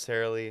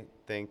necessarily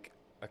think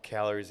a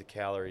calorie is a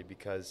calorie,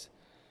 because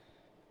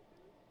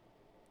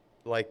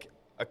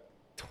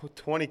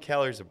 20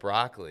 calories of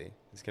broccoli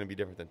is going to be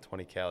different than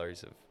 20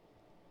 calories of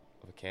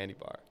a candy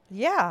bar.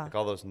 Yeah.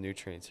 All those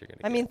nutrients you're going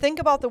to get. I mean, think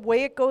about the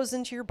way it goes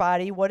into your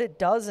body, what it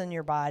does in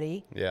your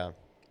body. Yeah.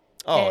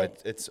 Oh, And-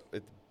 it's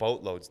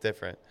boatloads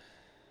different.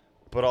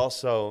 But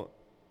also,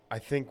 I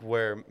think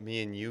where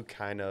me and you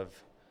kind of,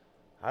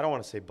 I don't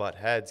want to say butt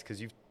heads, because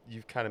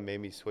you've kind of made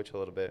me switch a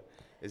little bit,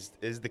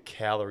 is the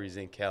calories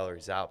in,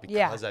 calories out,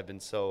 because I've been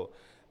so,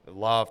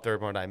 law of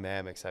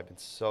thermodynamics,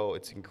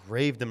 it's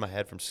engraved in my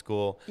head from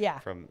school, Yeah.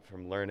 from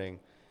learning,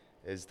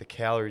 is the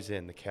calories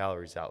in, the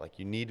calories out.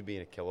 You need to be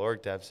in a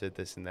caloric deficit,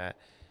 this and that.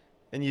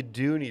 And you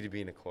do need to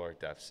be in a caloric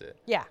deficit.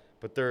 Yeah.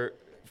 But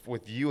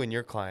with you and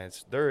your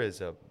clients, there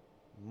is a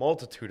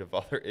multitude of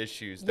other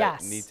issues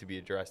that Yes. need to be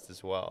addressed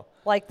as well.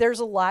 There's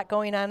a lot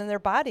going on in their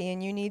body,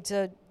 and you need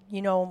to,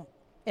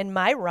 in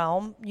my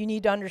realm, you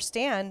need to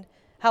understand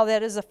how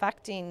that is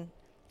affecting,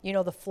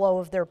 the flow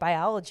of their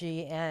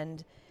biology.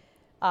 And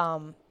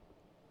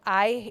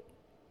I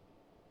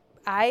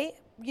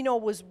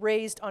was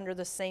raised under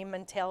the same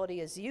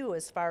mentality as you,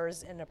 as far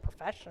as in a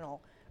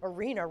professional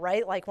arena,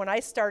 right? When I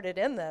started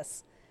in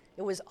this,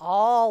 it was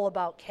all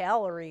about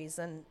calories.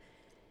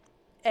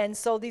 And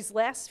so these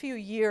last few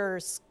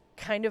years,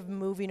 kind of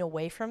moving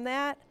away from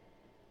that,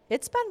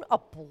 it's been a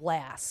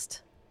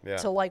blast Yeah.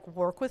 to like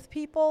work with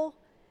people.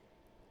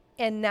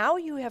 And now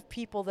you have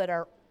people that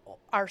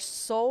are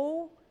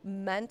so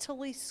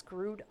mentally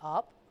screwed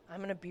up. I'm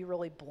going to be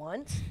really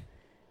blunt.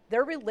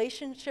 Their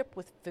relationship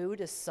with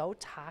food is so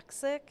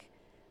toxic.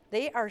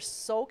 They are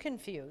so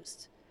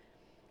confused.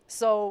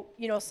 So,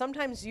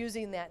 sometimes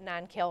using that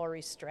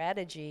non-calorie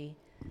strategy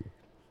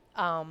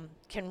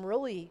can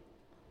really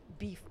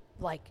be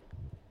like,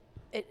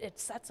 it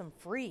sets them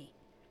free.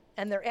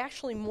 And they're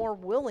actually more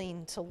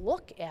willing to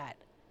look at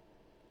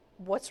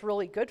what's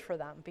really good for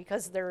them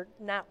because they're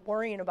not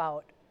worrying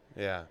about.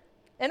 Yeah.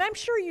 And I'm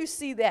sure you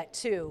see that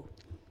too,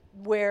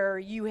 where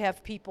you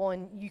have people,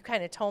 and you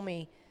kind of told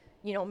me,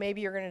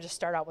 maybe you're going to just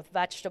start out with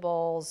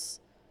vegetables,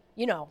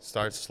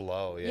 Start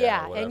slow. Yeah.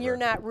 Yeah, whatever. and you're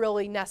not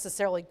really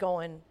necessarily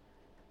going,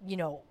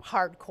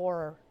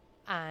 hardcore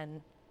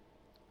on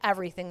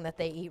everything that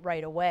they eat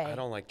right away. I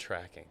don't like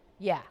tracking.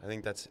 Yeah.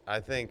 I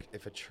think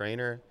if a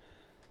trainer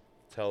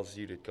tells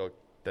you to go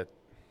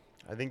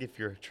I think if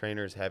your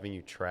trainer is having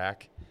you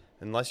track,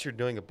 unless you're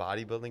doing a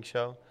bodybuilding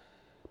show,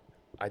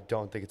 I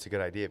don't think it's a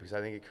good idea because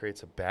I think it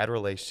creates a bad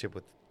relationship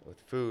with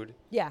food.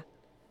 Yeah.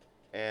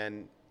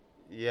 And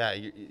yeah,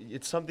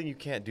 it's something you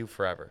can't do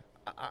forever.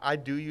 I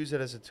do use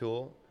it as a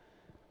tool,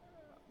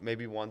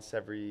 maybe once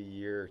every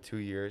year or 2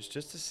 years,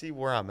 just to see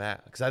where I'm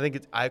at. Because I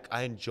think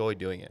I enjoy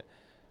doing it.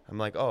 I'm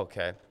like, oh,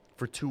 okay,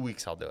 for 2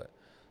 weeks I'll do it.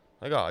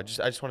 Like, oh, I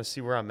just want to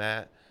see where I'm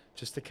at,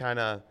 just to kind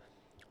of.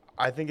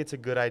 I think it's a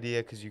good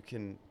idea because you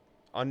can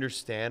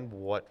understand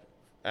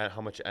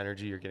how much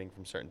energy you're getting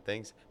from certain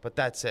things. But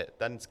that's it.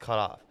 Then it's cut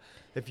off.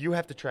 If you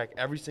have to track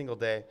every single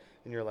day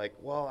and you're like,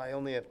 well, I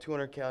only have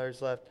 200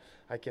 calories left,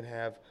 I can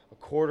have a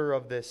quarter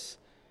of this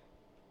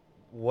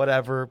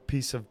whatever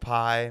piece of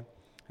pie,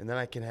 and then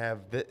I can have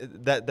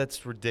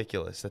that's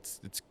ridiculous.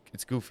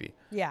 It's goofy.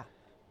 Yeah.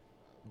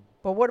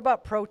 But what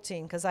about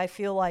protein? Because I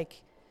feel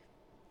like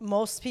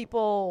most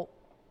people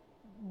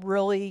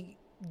really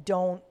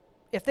don't,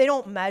 if they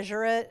don't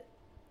measure it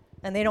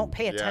and they don't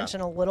pay attention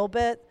a little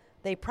bit,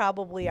 they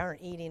probably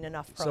aren't eating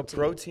enough protein. So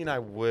protein I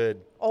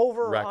would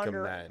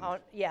recommend.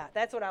 Yeah,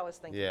 that's what I was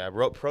thinking. Yeah,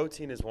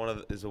 protein is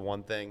the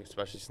one thing,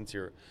 especially since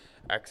you're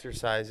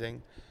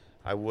exercising,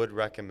 I would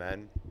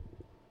recommend.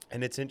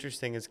 And it's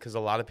interesting is because a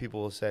lot of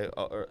people will say,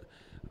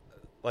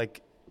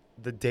 like,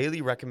 the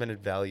daily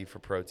recommended value for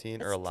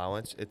protein or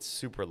allowance, it's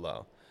super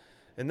low.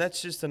 And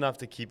that's just enough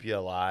to keep you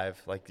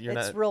alive. Like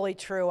It's really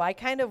true. I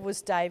kind of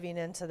was diving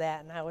into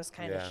that, and I was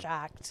kind of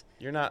shocked.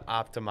 You're not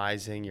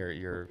optimizing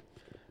your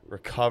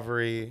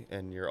recovery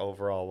and your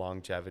overall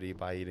longevity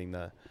by eating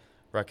the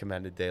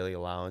recommended daily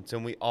allowance.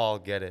 And we all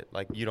get it.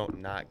 Like, you don't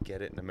not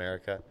get it in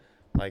America.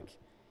 Like,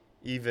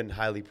 even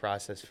highly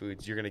processed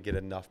foods, you're going to get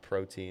enough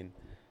protein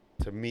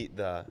to meet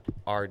the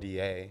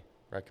RDA,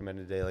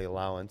 recommended daily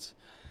allowance.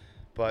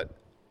 But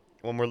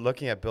when we're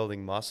looking at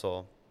building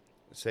muscle,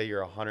 say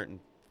you're a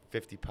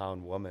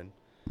 150-pound woman,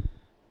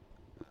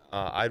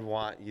 I'd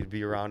want you to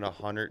be around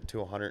 100 to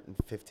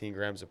 115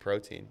 grams of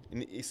protein,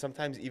 and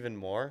sometimes even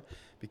more,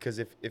 because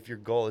if your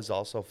goal is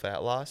also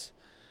fat loss,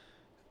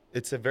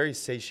 it's a very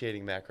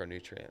satiating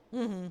macronutrient.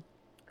 Mm-hmm.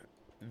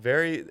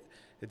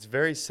 It's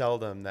very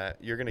seldom that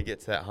you're going to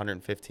get to that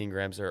 115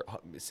 grams, or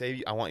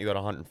say I want you at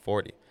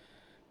 140,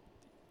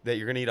 that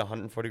you're going to eat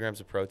 140 grams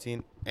of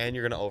protein, and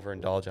you're going to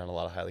overindulge on a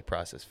lot of highly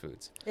processed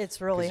foods.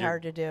 It's really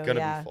hard to do. You're going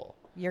to be full.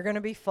 You're going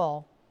to be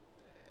full.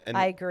 And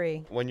I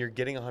agree. When you're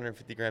getting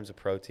 150 grams of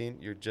protein,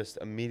 you're just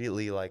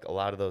immediately, like, a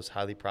lot of those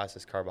highly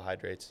processed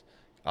carbohydrates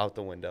out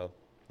the window,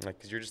 like,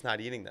 because you're just not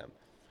eating them.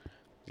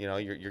 You know,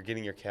 you're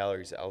getting your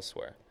calories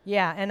elsewhere.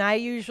 Yeah, and I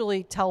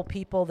usually tell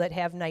people that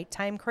have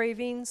nighttime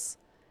cravings,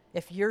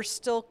 if you're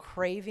still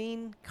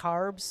craving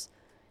carbs,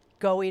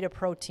 go eat a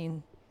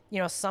protein,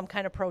 some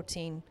kind of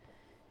protein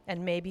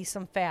and maybe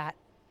some fat,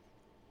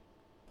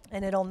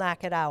 and it'll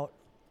knock it out.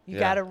 You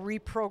got to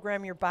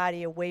reprogram your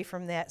body away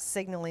from that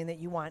signaling that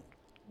you want,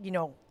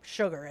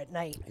 sugar at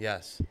night.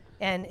 Yes.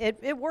 And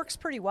it works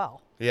pretty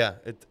well. Yeah.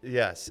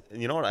 Yes.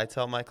 And you know what I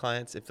tell my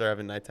clients if they're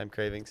having nighttime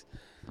cravings?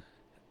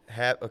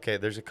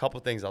 There's a couple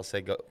things I'll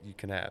say you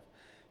can have.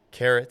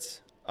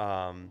 Carrots,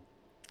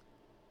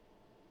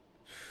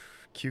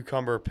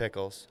 cucumber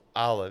pickles,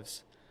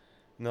 olives.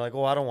 And they're like,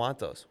 well, I don't want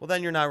those. Well,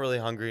 then you're not really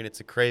hungry, and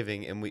it's a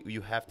craving, and you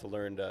have to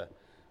learn to.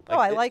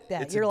 I like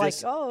that. You're like,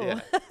 oh.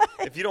 Yeah.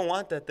 If you don't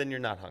want that, then you're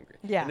not hungry.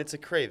 Yeah. And it's a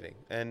craving.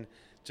 And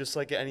just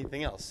like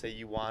anything else, say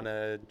you want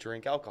to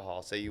drink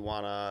alcohol, say you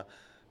want to,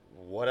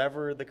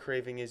 whatever the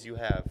craving is you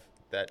have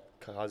that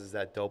causes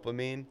that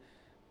dopamine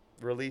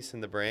release in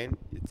the brain,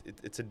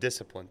 it's a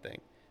discipline thing.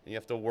 And you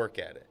have to work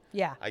at it.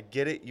 Yeah. I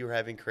get it. You're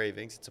having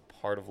cravings. It's a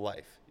part of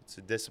life. It's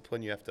a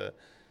discipline you have to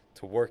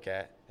work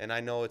at. And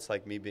I know it's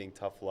like me being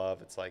tough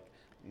love. It's like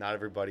not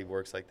everybody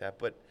works like that.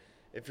 But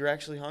if you're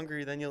actually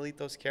hungry, then you'll eat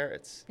those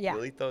carrots. Yeah.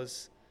 You'll eat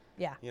those.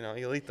 Yeah.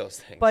 You'll eat those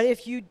things. But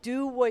if you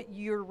do what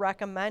you're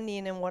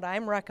recommending and what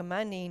I'm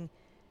recommending,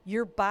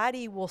 your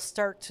body will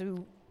start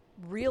to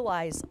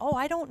realize, oh,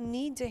 I don't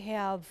need to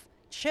have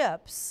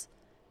chips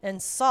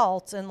and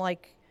salt and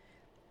like,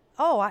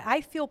 oh,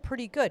 I feel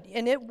pretty good.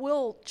 And it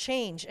will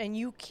change, and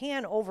you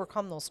can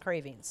overcome those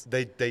cravings.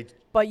 They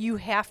But you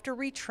have to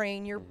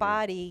retrain your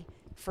body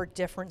for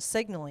different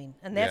signaling.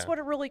 And that's Yeah. what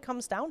it really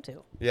comes down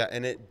to. Yeah,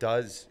 and it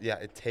does. Yeah,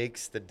 it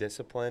takes the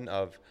discipline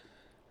of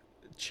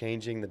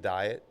changing the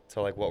diet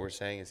to like what we're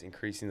saying is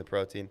increasing the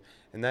protein,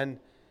 and then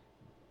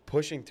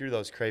pushing through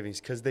those cravings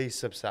because they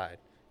subside.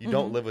 You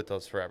don't live with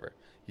those forever.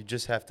 You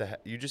just have to.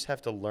 You just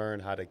have to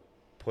learn how to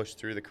push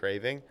through the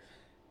craving,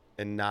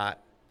 and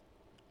not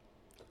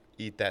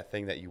eat that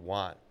thing that you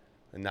want,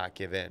 and not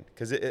give in.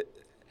 Because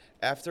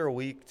after a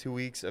week, 2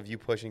 weeks of you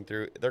pushing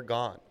through, they're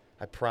gone.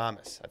 I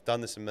promise. I've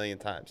done this a million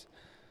times.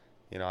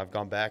 You know, I've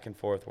gone back and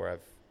forth where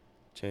I've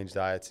changed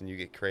diets and you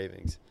get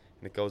cravings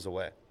and it goes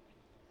away.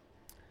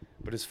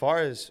 But as far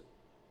as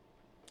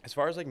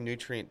like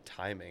nutrient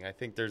timing, I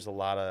think there's been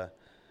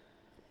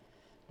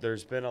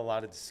a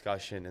lot of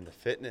discussion in the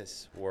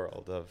fitness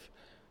world of,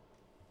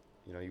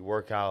 you know, you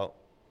work out,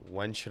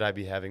 when should I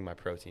be having my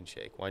protein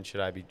shake? When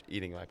should I be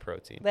eating my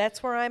protein?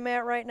 That's where I'm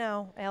at right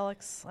now,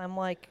 Alex. I'm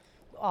like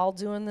all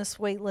doing this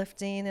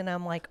weightlifting, and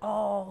I'm like,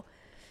 oh,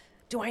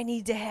 do I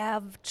need to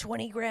have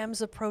 20 grams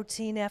of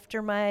protein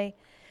after my,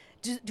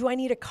 do I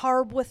need a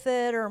carb with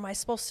it, or am I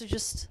supposed to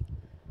just,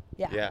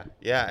 Yeah.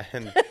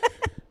 And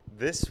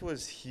this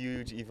was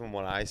huge even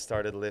when I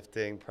started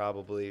lifting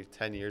probably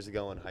 10 years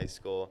ago in high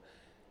school.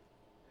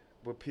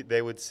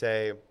 They would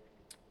say,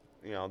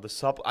 you know,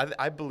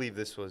 I believe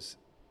this was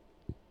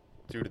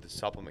due to the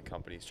supplement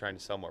companies trying to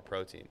sell more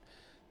protein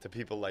to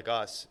people like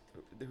us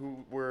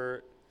who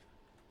were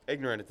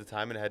ignorant at the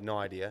time and had no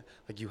idea.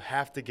 Like, you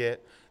have to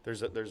get,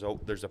 there's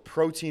a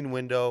protein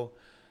window.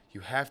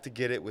 You have to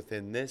get it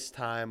within this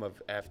time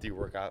of after you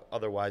work out,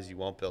 otherwise you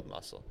won't build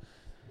muscle.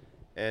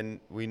 And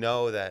we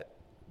know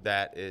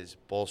that is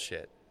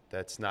bullshit.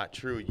 That's not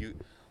true.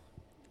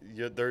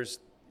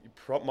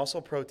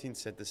 Muscle protein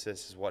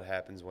synthesis is what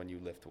happens when you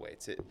lift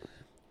weights.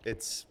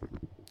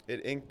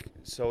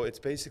 So it's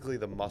basically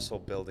the muscle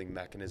building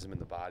mechanism in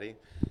the body,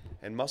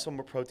 and muscle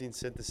protein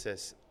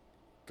synthesis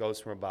goes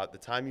from about the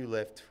time you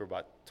lift for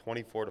about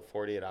 24 to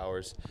 48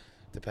 hours,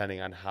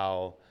 depending on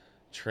how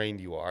trained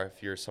you are.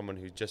 If you're someone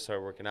who just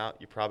started working out,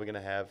 you're probably going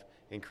to have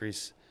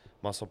increased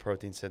muscle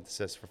protein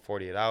synthesis for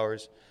 48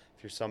 hours.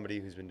 If you're somebody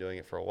who's been doing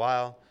it for a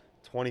while,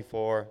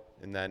 24,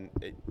 and then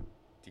it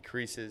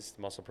decreases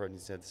muscle protein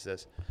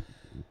synthesis.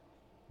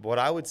 What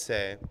I would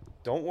say,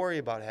 don't worry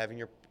about having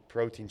your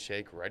protein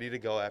shake ready to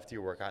go after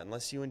your workout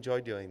unless you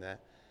enjoy doing that,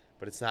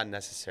 but it's not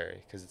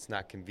necessary because it's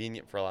not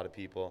convenient for a lot of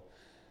people.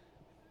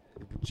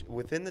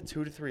 Within the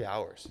 2 to 3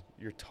 hours,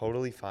 you're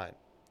totally fine.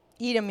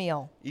 eat a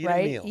meal, Eat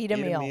right? a meal. Eat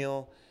a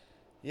meal.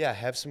 Yeah,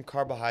 have some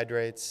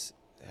carbohydrates.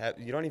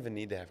 You don't even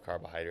need to have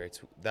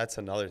carbohydrates. That's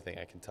another thing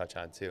I can touch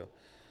on too.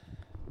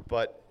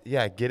 But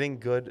yeah, getting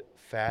good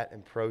fat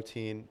and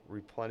protein,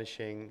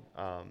 replenishing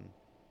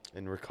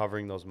and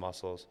recovering those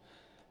muscles.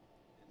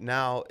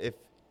 Now, if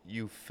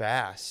you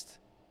fast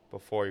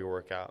before your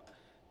workout,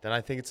 then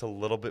I think it's a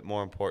little bit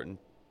more important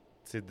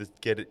to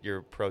get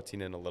your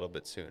protein in a little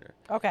bit sooner.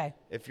 Okay.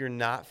 If you're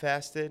not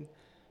fasted,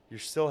 you're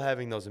still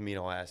having those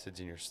amino acids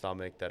in your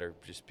stomach that are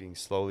just being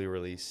slowly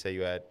released. Say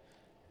you had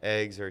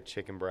eggs or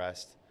chicken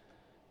breast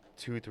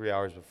 2-3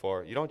 hours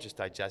before. You don't just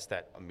digest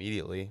that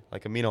immediately.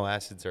 Like, amino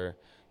acids are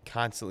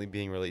constantly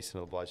being released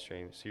into the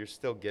bloodstream, so you're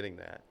still getting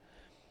that.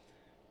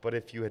 But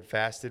if you had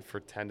fasted for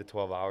 10 to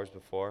 12 hours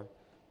before,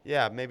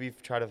 yeah, maybe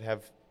try to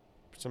have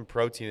some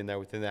protein in there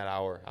within that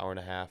hour and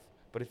a half.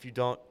 But if you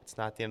don't, it's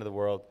not the end of the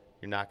world.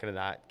 You're not going to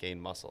not gain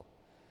muscle.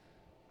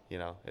 You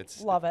know,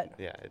 Love it.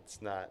 Yeah,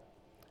 it's not.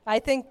 I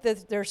think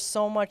that there's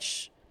so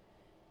much,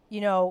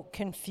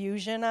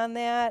 confusion on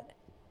that.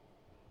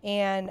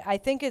 And I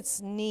think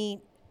it's neat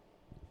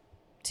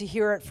to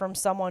hear it from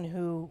someone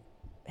who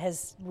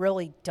has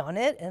really done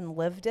it and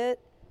lived it,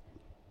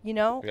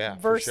 Yeah,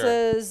 for sure.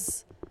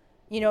 versus,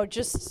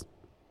 just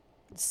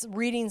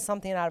reading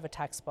something out of a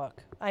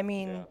textbook. I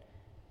mean, Yeah.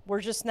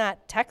 we're just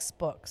not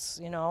textbooks,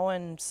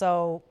 and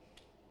so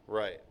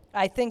Right.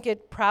 I think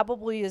it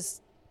probably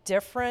is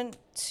different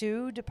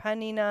too,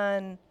 depending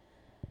on,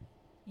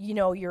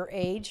 your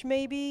age,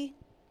 maybe.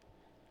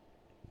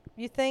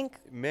 You think?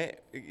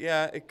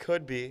 Yeah, it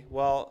could be.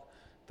 Well,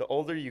 the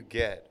older you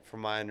get,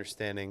 from my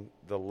understanding,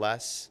 the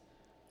less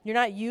You're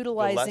not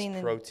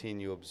utilizing protein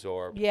you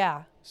absorb.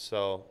 Yeah.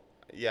 So,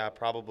 yeah,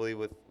 probably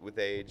with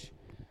age,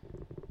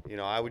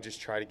 I would just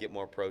try to get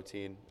more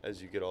protein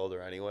as you get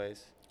older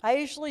anyways. I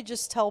usually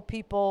just tell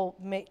people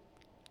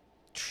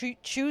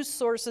choose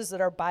sources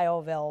that are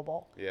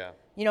bioavailable. Yeah.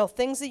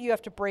 Things that you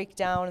have to break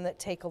down and that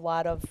take a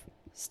lot of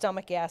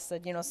stomach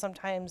acid.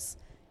 Sometimes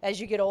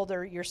as you get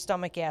older, your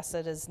stomach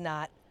acid is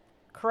not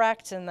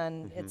correct, and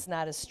then it's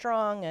not as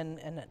strong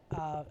and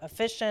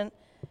efficient,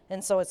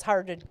 and so it's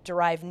hard to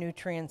derive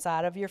nutrients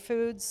out of your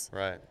foods.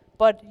 Right.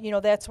 But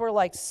that's where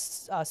like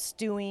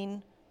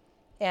stewing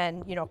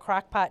and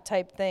crock pot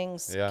type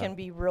things Yeah. can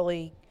be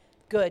really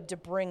good to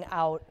bring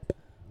out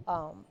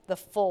the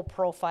full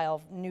profile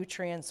of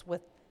nutrients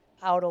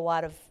without a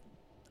lot of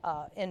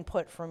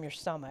input from your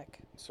stomach.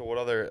 So what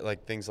other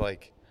like things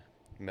like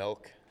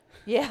milk?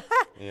 Yeah,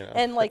 You know?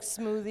 and like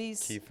smoothies.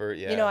 Kefir,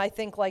 yeah. You know, I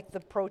think like the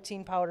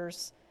protein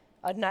powders,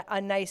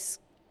 a nice,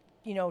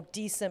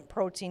 decent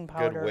protein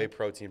powder. Good whey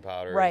protein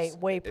powders. Right,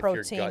 whey if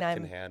protein, your gut I'm-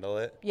 can handle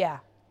it, Yeah,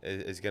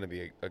 is going to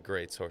be a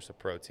great source of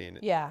protein.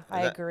 yeah, And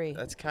I that- agree.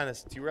 That's kind of.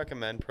 Do you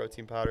recommend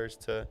protein powders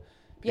to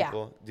Yeah.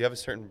 people? Do you have a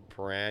certain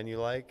brand you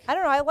like? I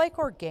don't know. I like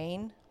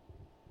Orgain.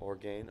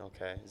 Orgain,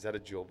 okay. Is that a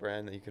jewel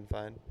brand that you can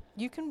find?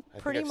 You can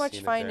think pretty I've much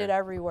seen it find it there.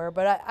 everywhere,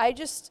 but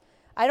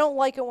I don't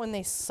like it when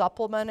they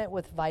supplement it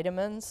with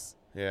vitamins.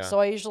 Yeah. So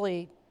I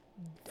usually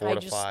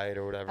Fortified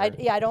or whatever.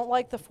 I don't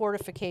like the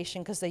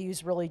fortification because they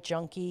use really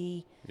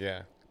junky.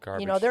 Yeah.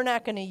 Garbage. They're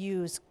not going to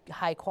use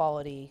high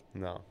quality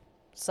No.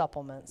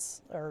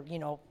 supplements or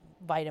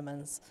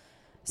vitamins.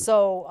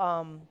 So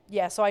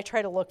so I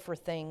try to look for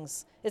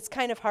things. It's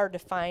kind of hard to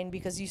find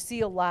because you see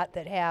a lot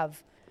that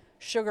have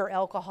sugar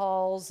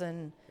alcohols,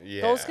 and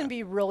those Yeah. can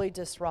be really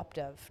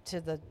disruptive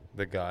to the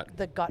The gut.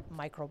 gut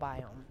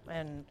microbiome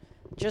and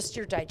just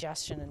your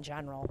digestion in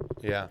general.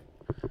 Yeah.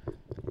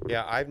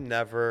 Yeah, I've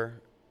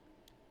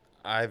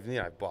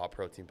bought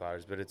protein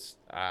powders, but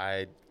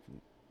I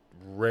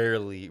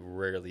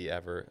rarely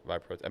ever buy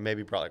protein. I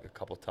maybe brought like a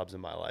couple tubs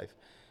in my life.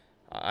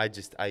 I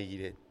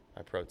eat it,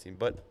 my protein,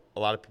 but a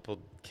lot of people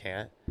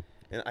can't.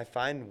 And I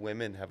find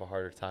women have a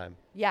harder time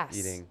Yes.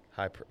 eating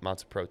high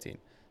amounts of protein.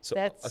 So a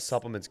That's-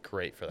 supplement's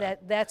great for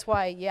that. That's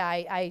why,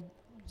 I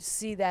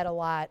see that a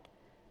lot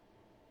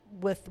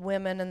with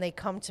women, and they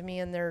come to me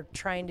and they're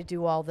trying to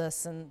do all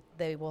this, and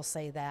they will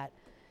say that.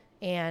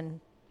 And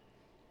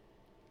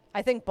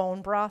I think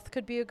bone broth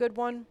could be a good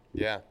one.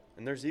 Yeah.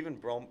 And there's even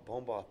bone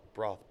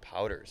broth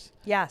powders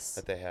Yes.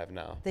 that they have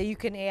now. That you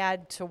can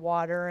add to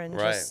water and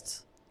Right.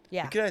 just,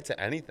 yeah. You could add it to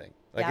anything.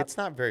 Like, Yep. it's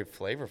not very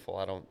flavorful,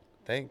 I don't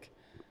think.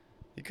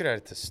 You could add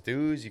it to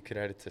stews. You could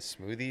add it to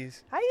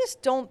smoothies. I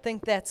just don't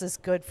think that's as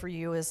good for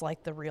you as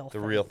like the real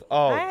thing.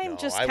 I'm no,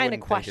 just I kind of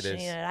wouldn't think it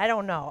questioning is. it. I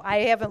don't know. I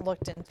haven't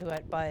looked into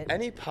it, but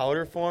Any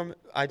powder form,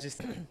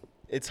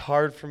 it's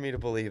hard for me to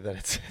believe that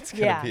it's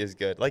going to Yeah. be as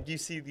good. Like, you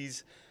see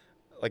these,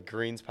 like,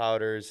 greens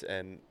powders,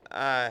 and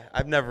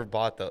I've never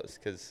bought those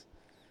because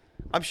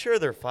I'm sure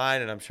they're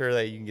fine, and I'm sure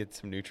that you can get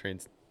some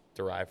nutrients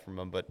derived from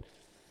them, but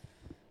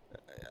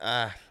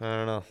I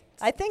don't know.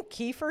 I think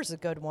kefir's a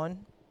good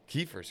one.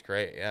 Kefir's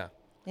great, yeah.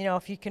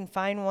 If you can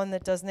find one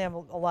that doesn't have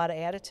a lot of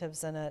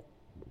additives in it,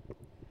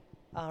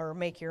 or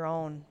make your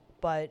own.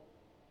 But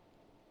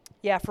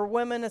yeah, for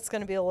women, it's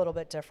going to be a little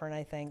bit different,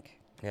 I think.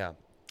 Yeah.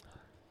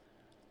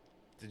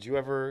 Did you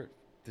ever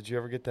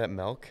get that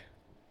milk?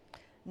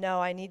 No,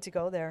 I need to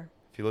go there.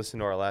 If you listen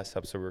to our last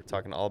episode, we were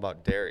talking all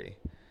about dairy.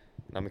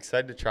 And I'm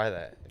excited to try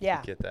that. If Yeah.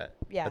 You get that.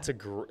 Yeah. That's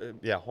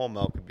whole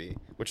milk would be,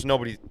 which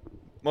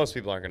most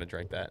people aren't going to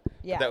drink that.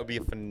 Yeah. But that would be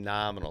a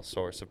phenomenal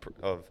source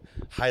of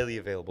highly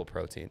available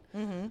protein.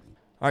 Mm-hmm.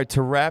 All right,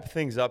 to wrap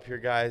things up here,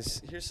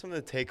 guys, here's some of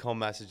the take-home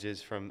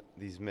messages from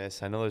these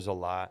myths. I know there's a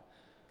lot.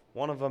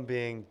 One of them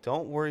being,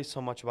 don't worry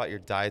so much about your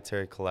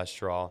dietary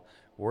cholesterol.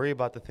 Worry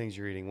about the things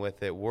you're eating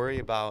with it. Worry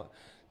about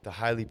the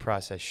highly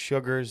processed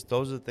sugars.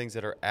 Those are the things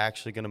that are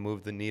actually going to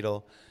move the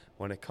needle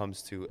when it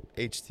comes to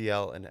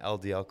HDL and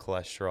LDL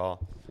cholesterol.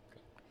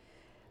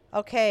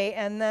 Okay,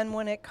 and then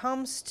when it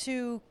comes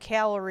to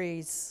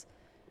calories,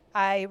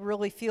 I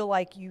really feel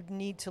like you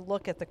need to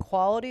look at the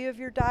quality of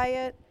your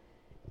diet,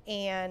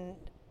 and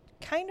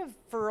kind of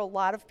for a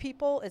lot of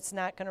people, it's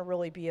not going to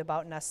really be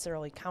about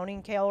necessarily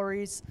counting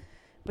calories,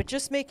 but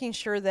just making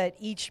sure that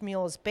each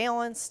meal is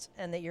balanced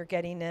and that you're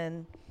getting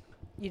in,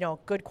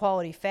 good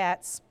quality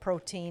fats,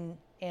 protein,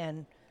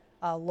 and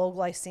low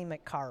glycemic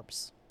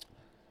carbs.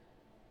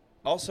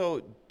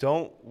 Also,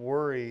 don't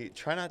worry.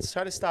 Try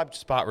to stop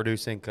spot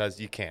reducing because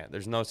you can't.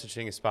 There's no such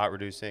thing as spot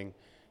reducing.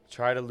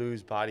 Try to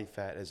lose body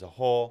fat as a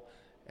whole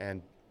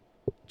and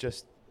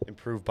just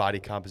improve body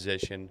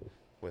composition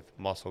with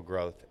muscle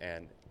growth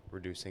and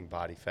reducing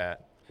body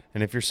fat.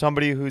 And if you're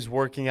somebody who's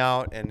working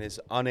out and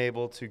is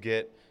unable to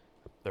get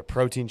their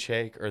protein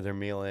shake or their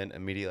meal in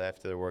immediately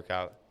after their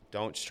workout,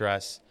 don't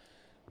stress.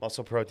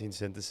 Muscle protein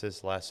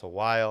synthesis lasts a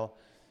while.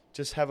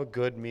 Just have a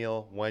good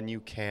meal when you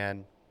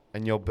can,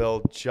 and you'll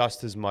build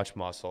just as much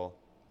muscle.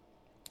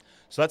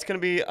 So that's going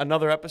to be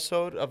another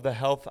episode of the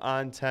Health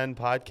on 10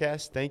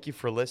 podcast. Thank you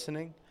for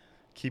listening.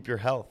 Keep your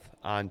health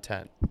on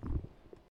 10.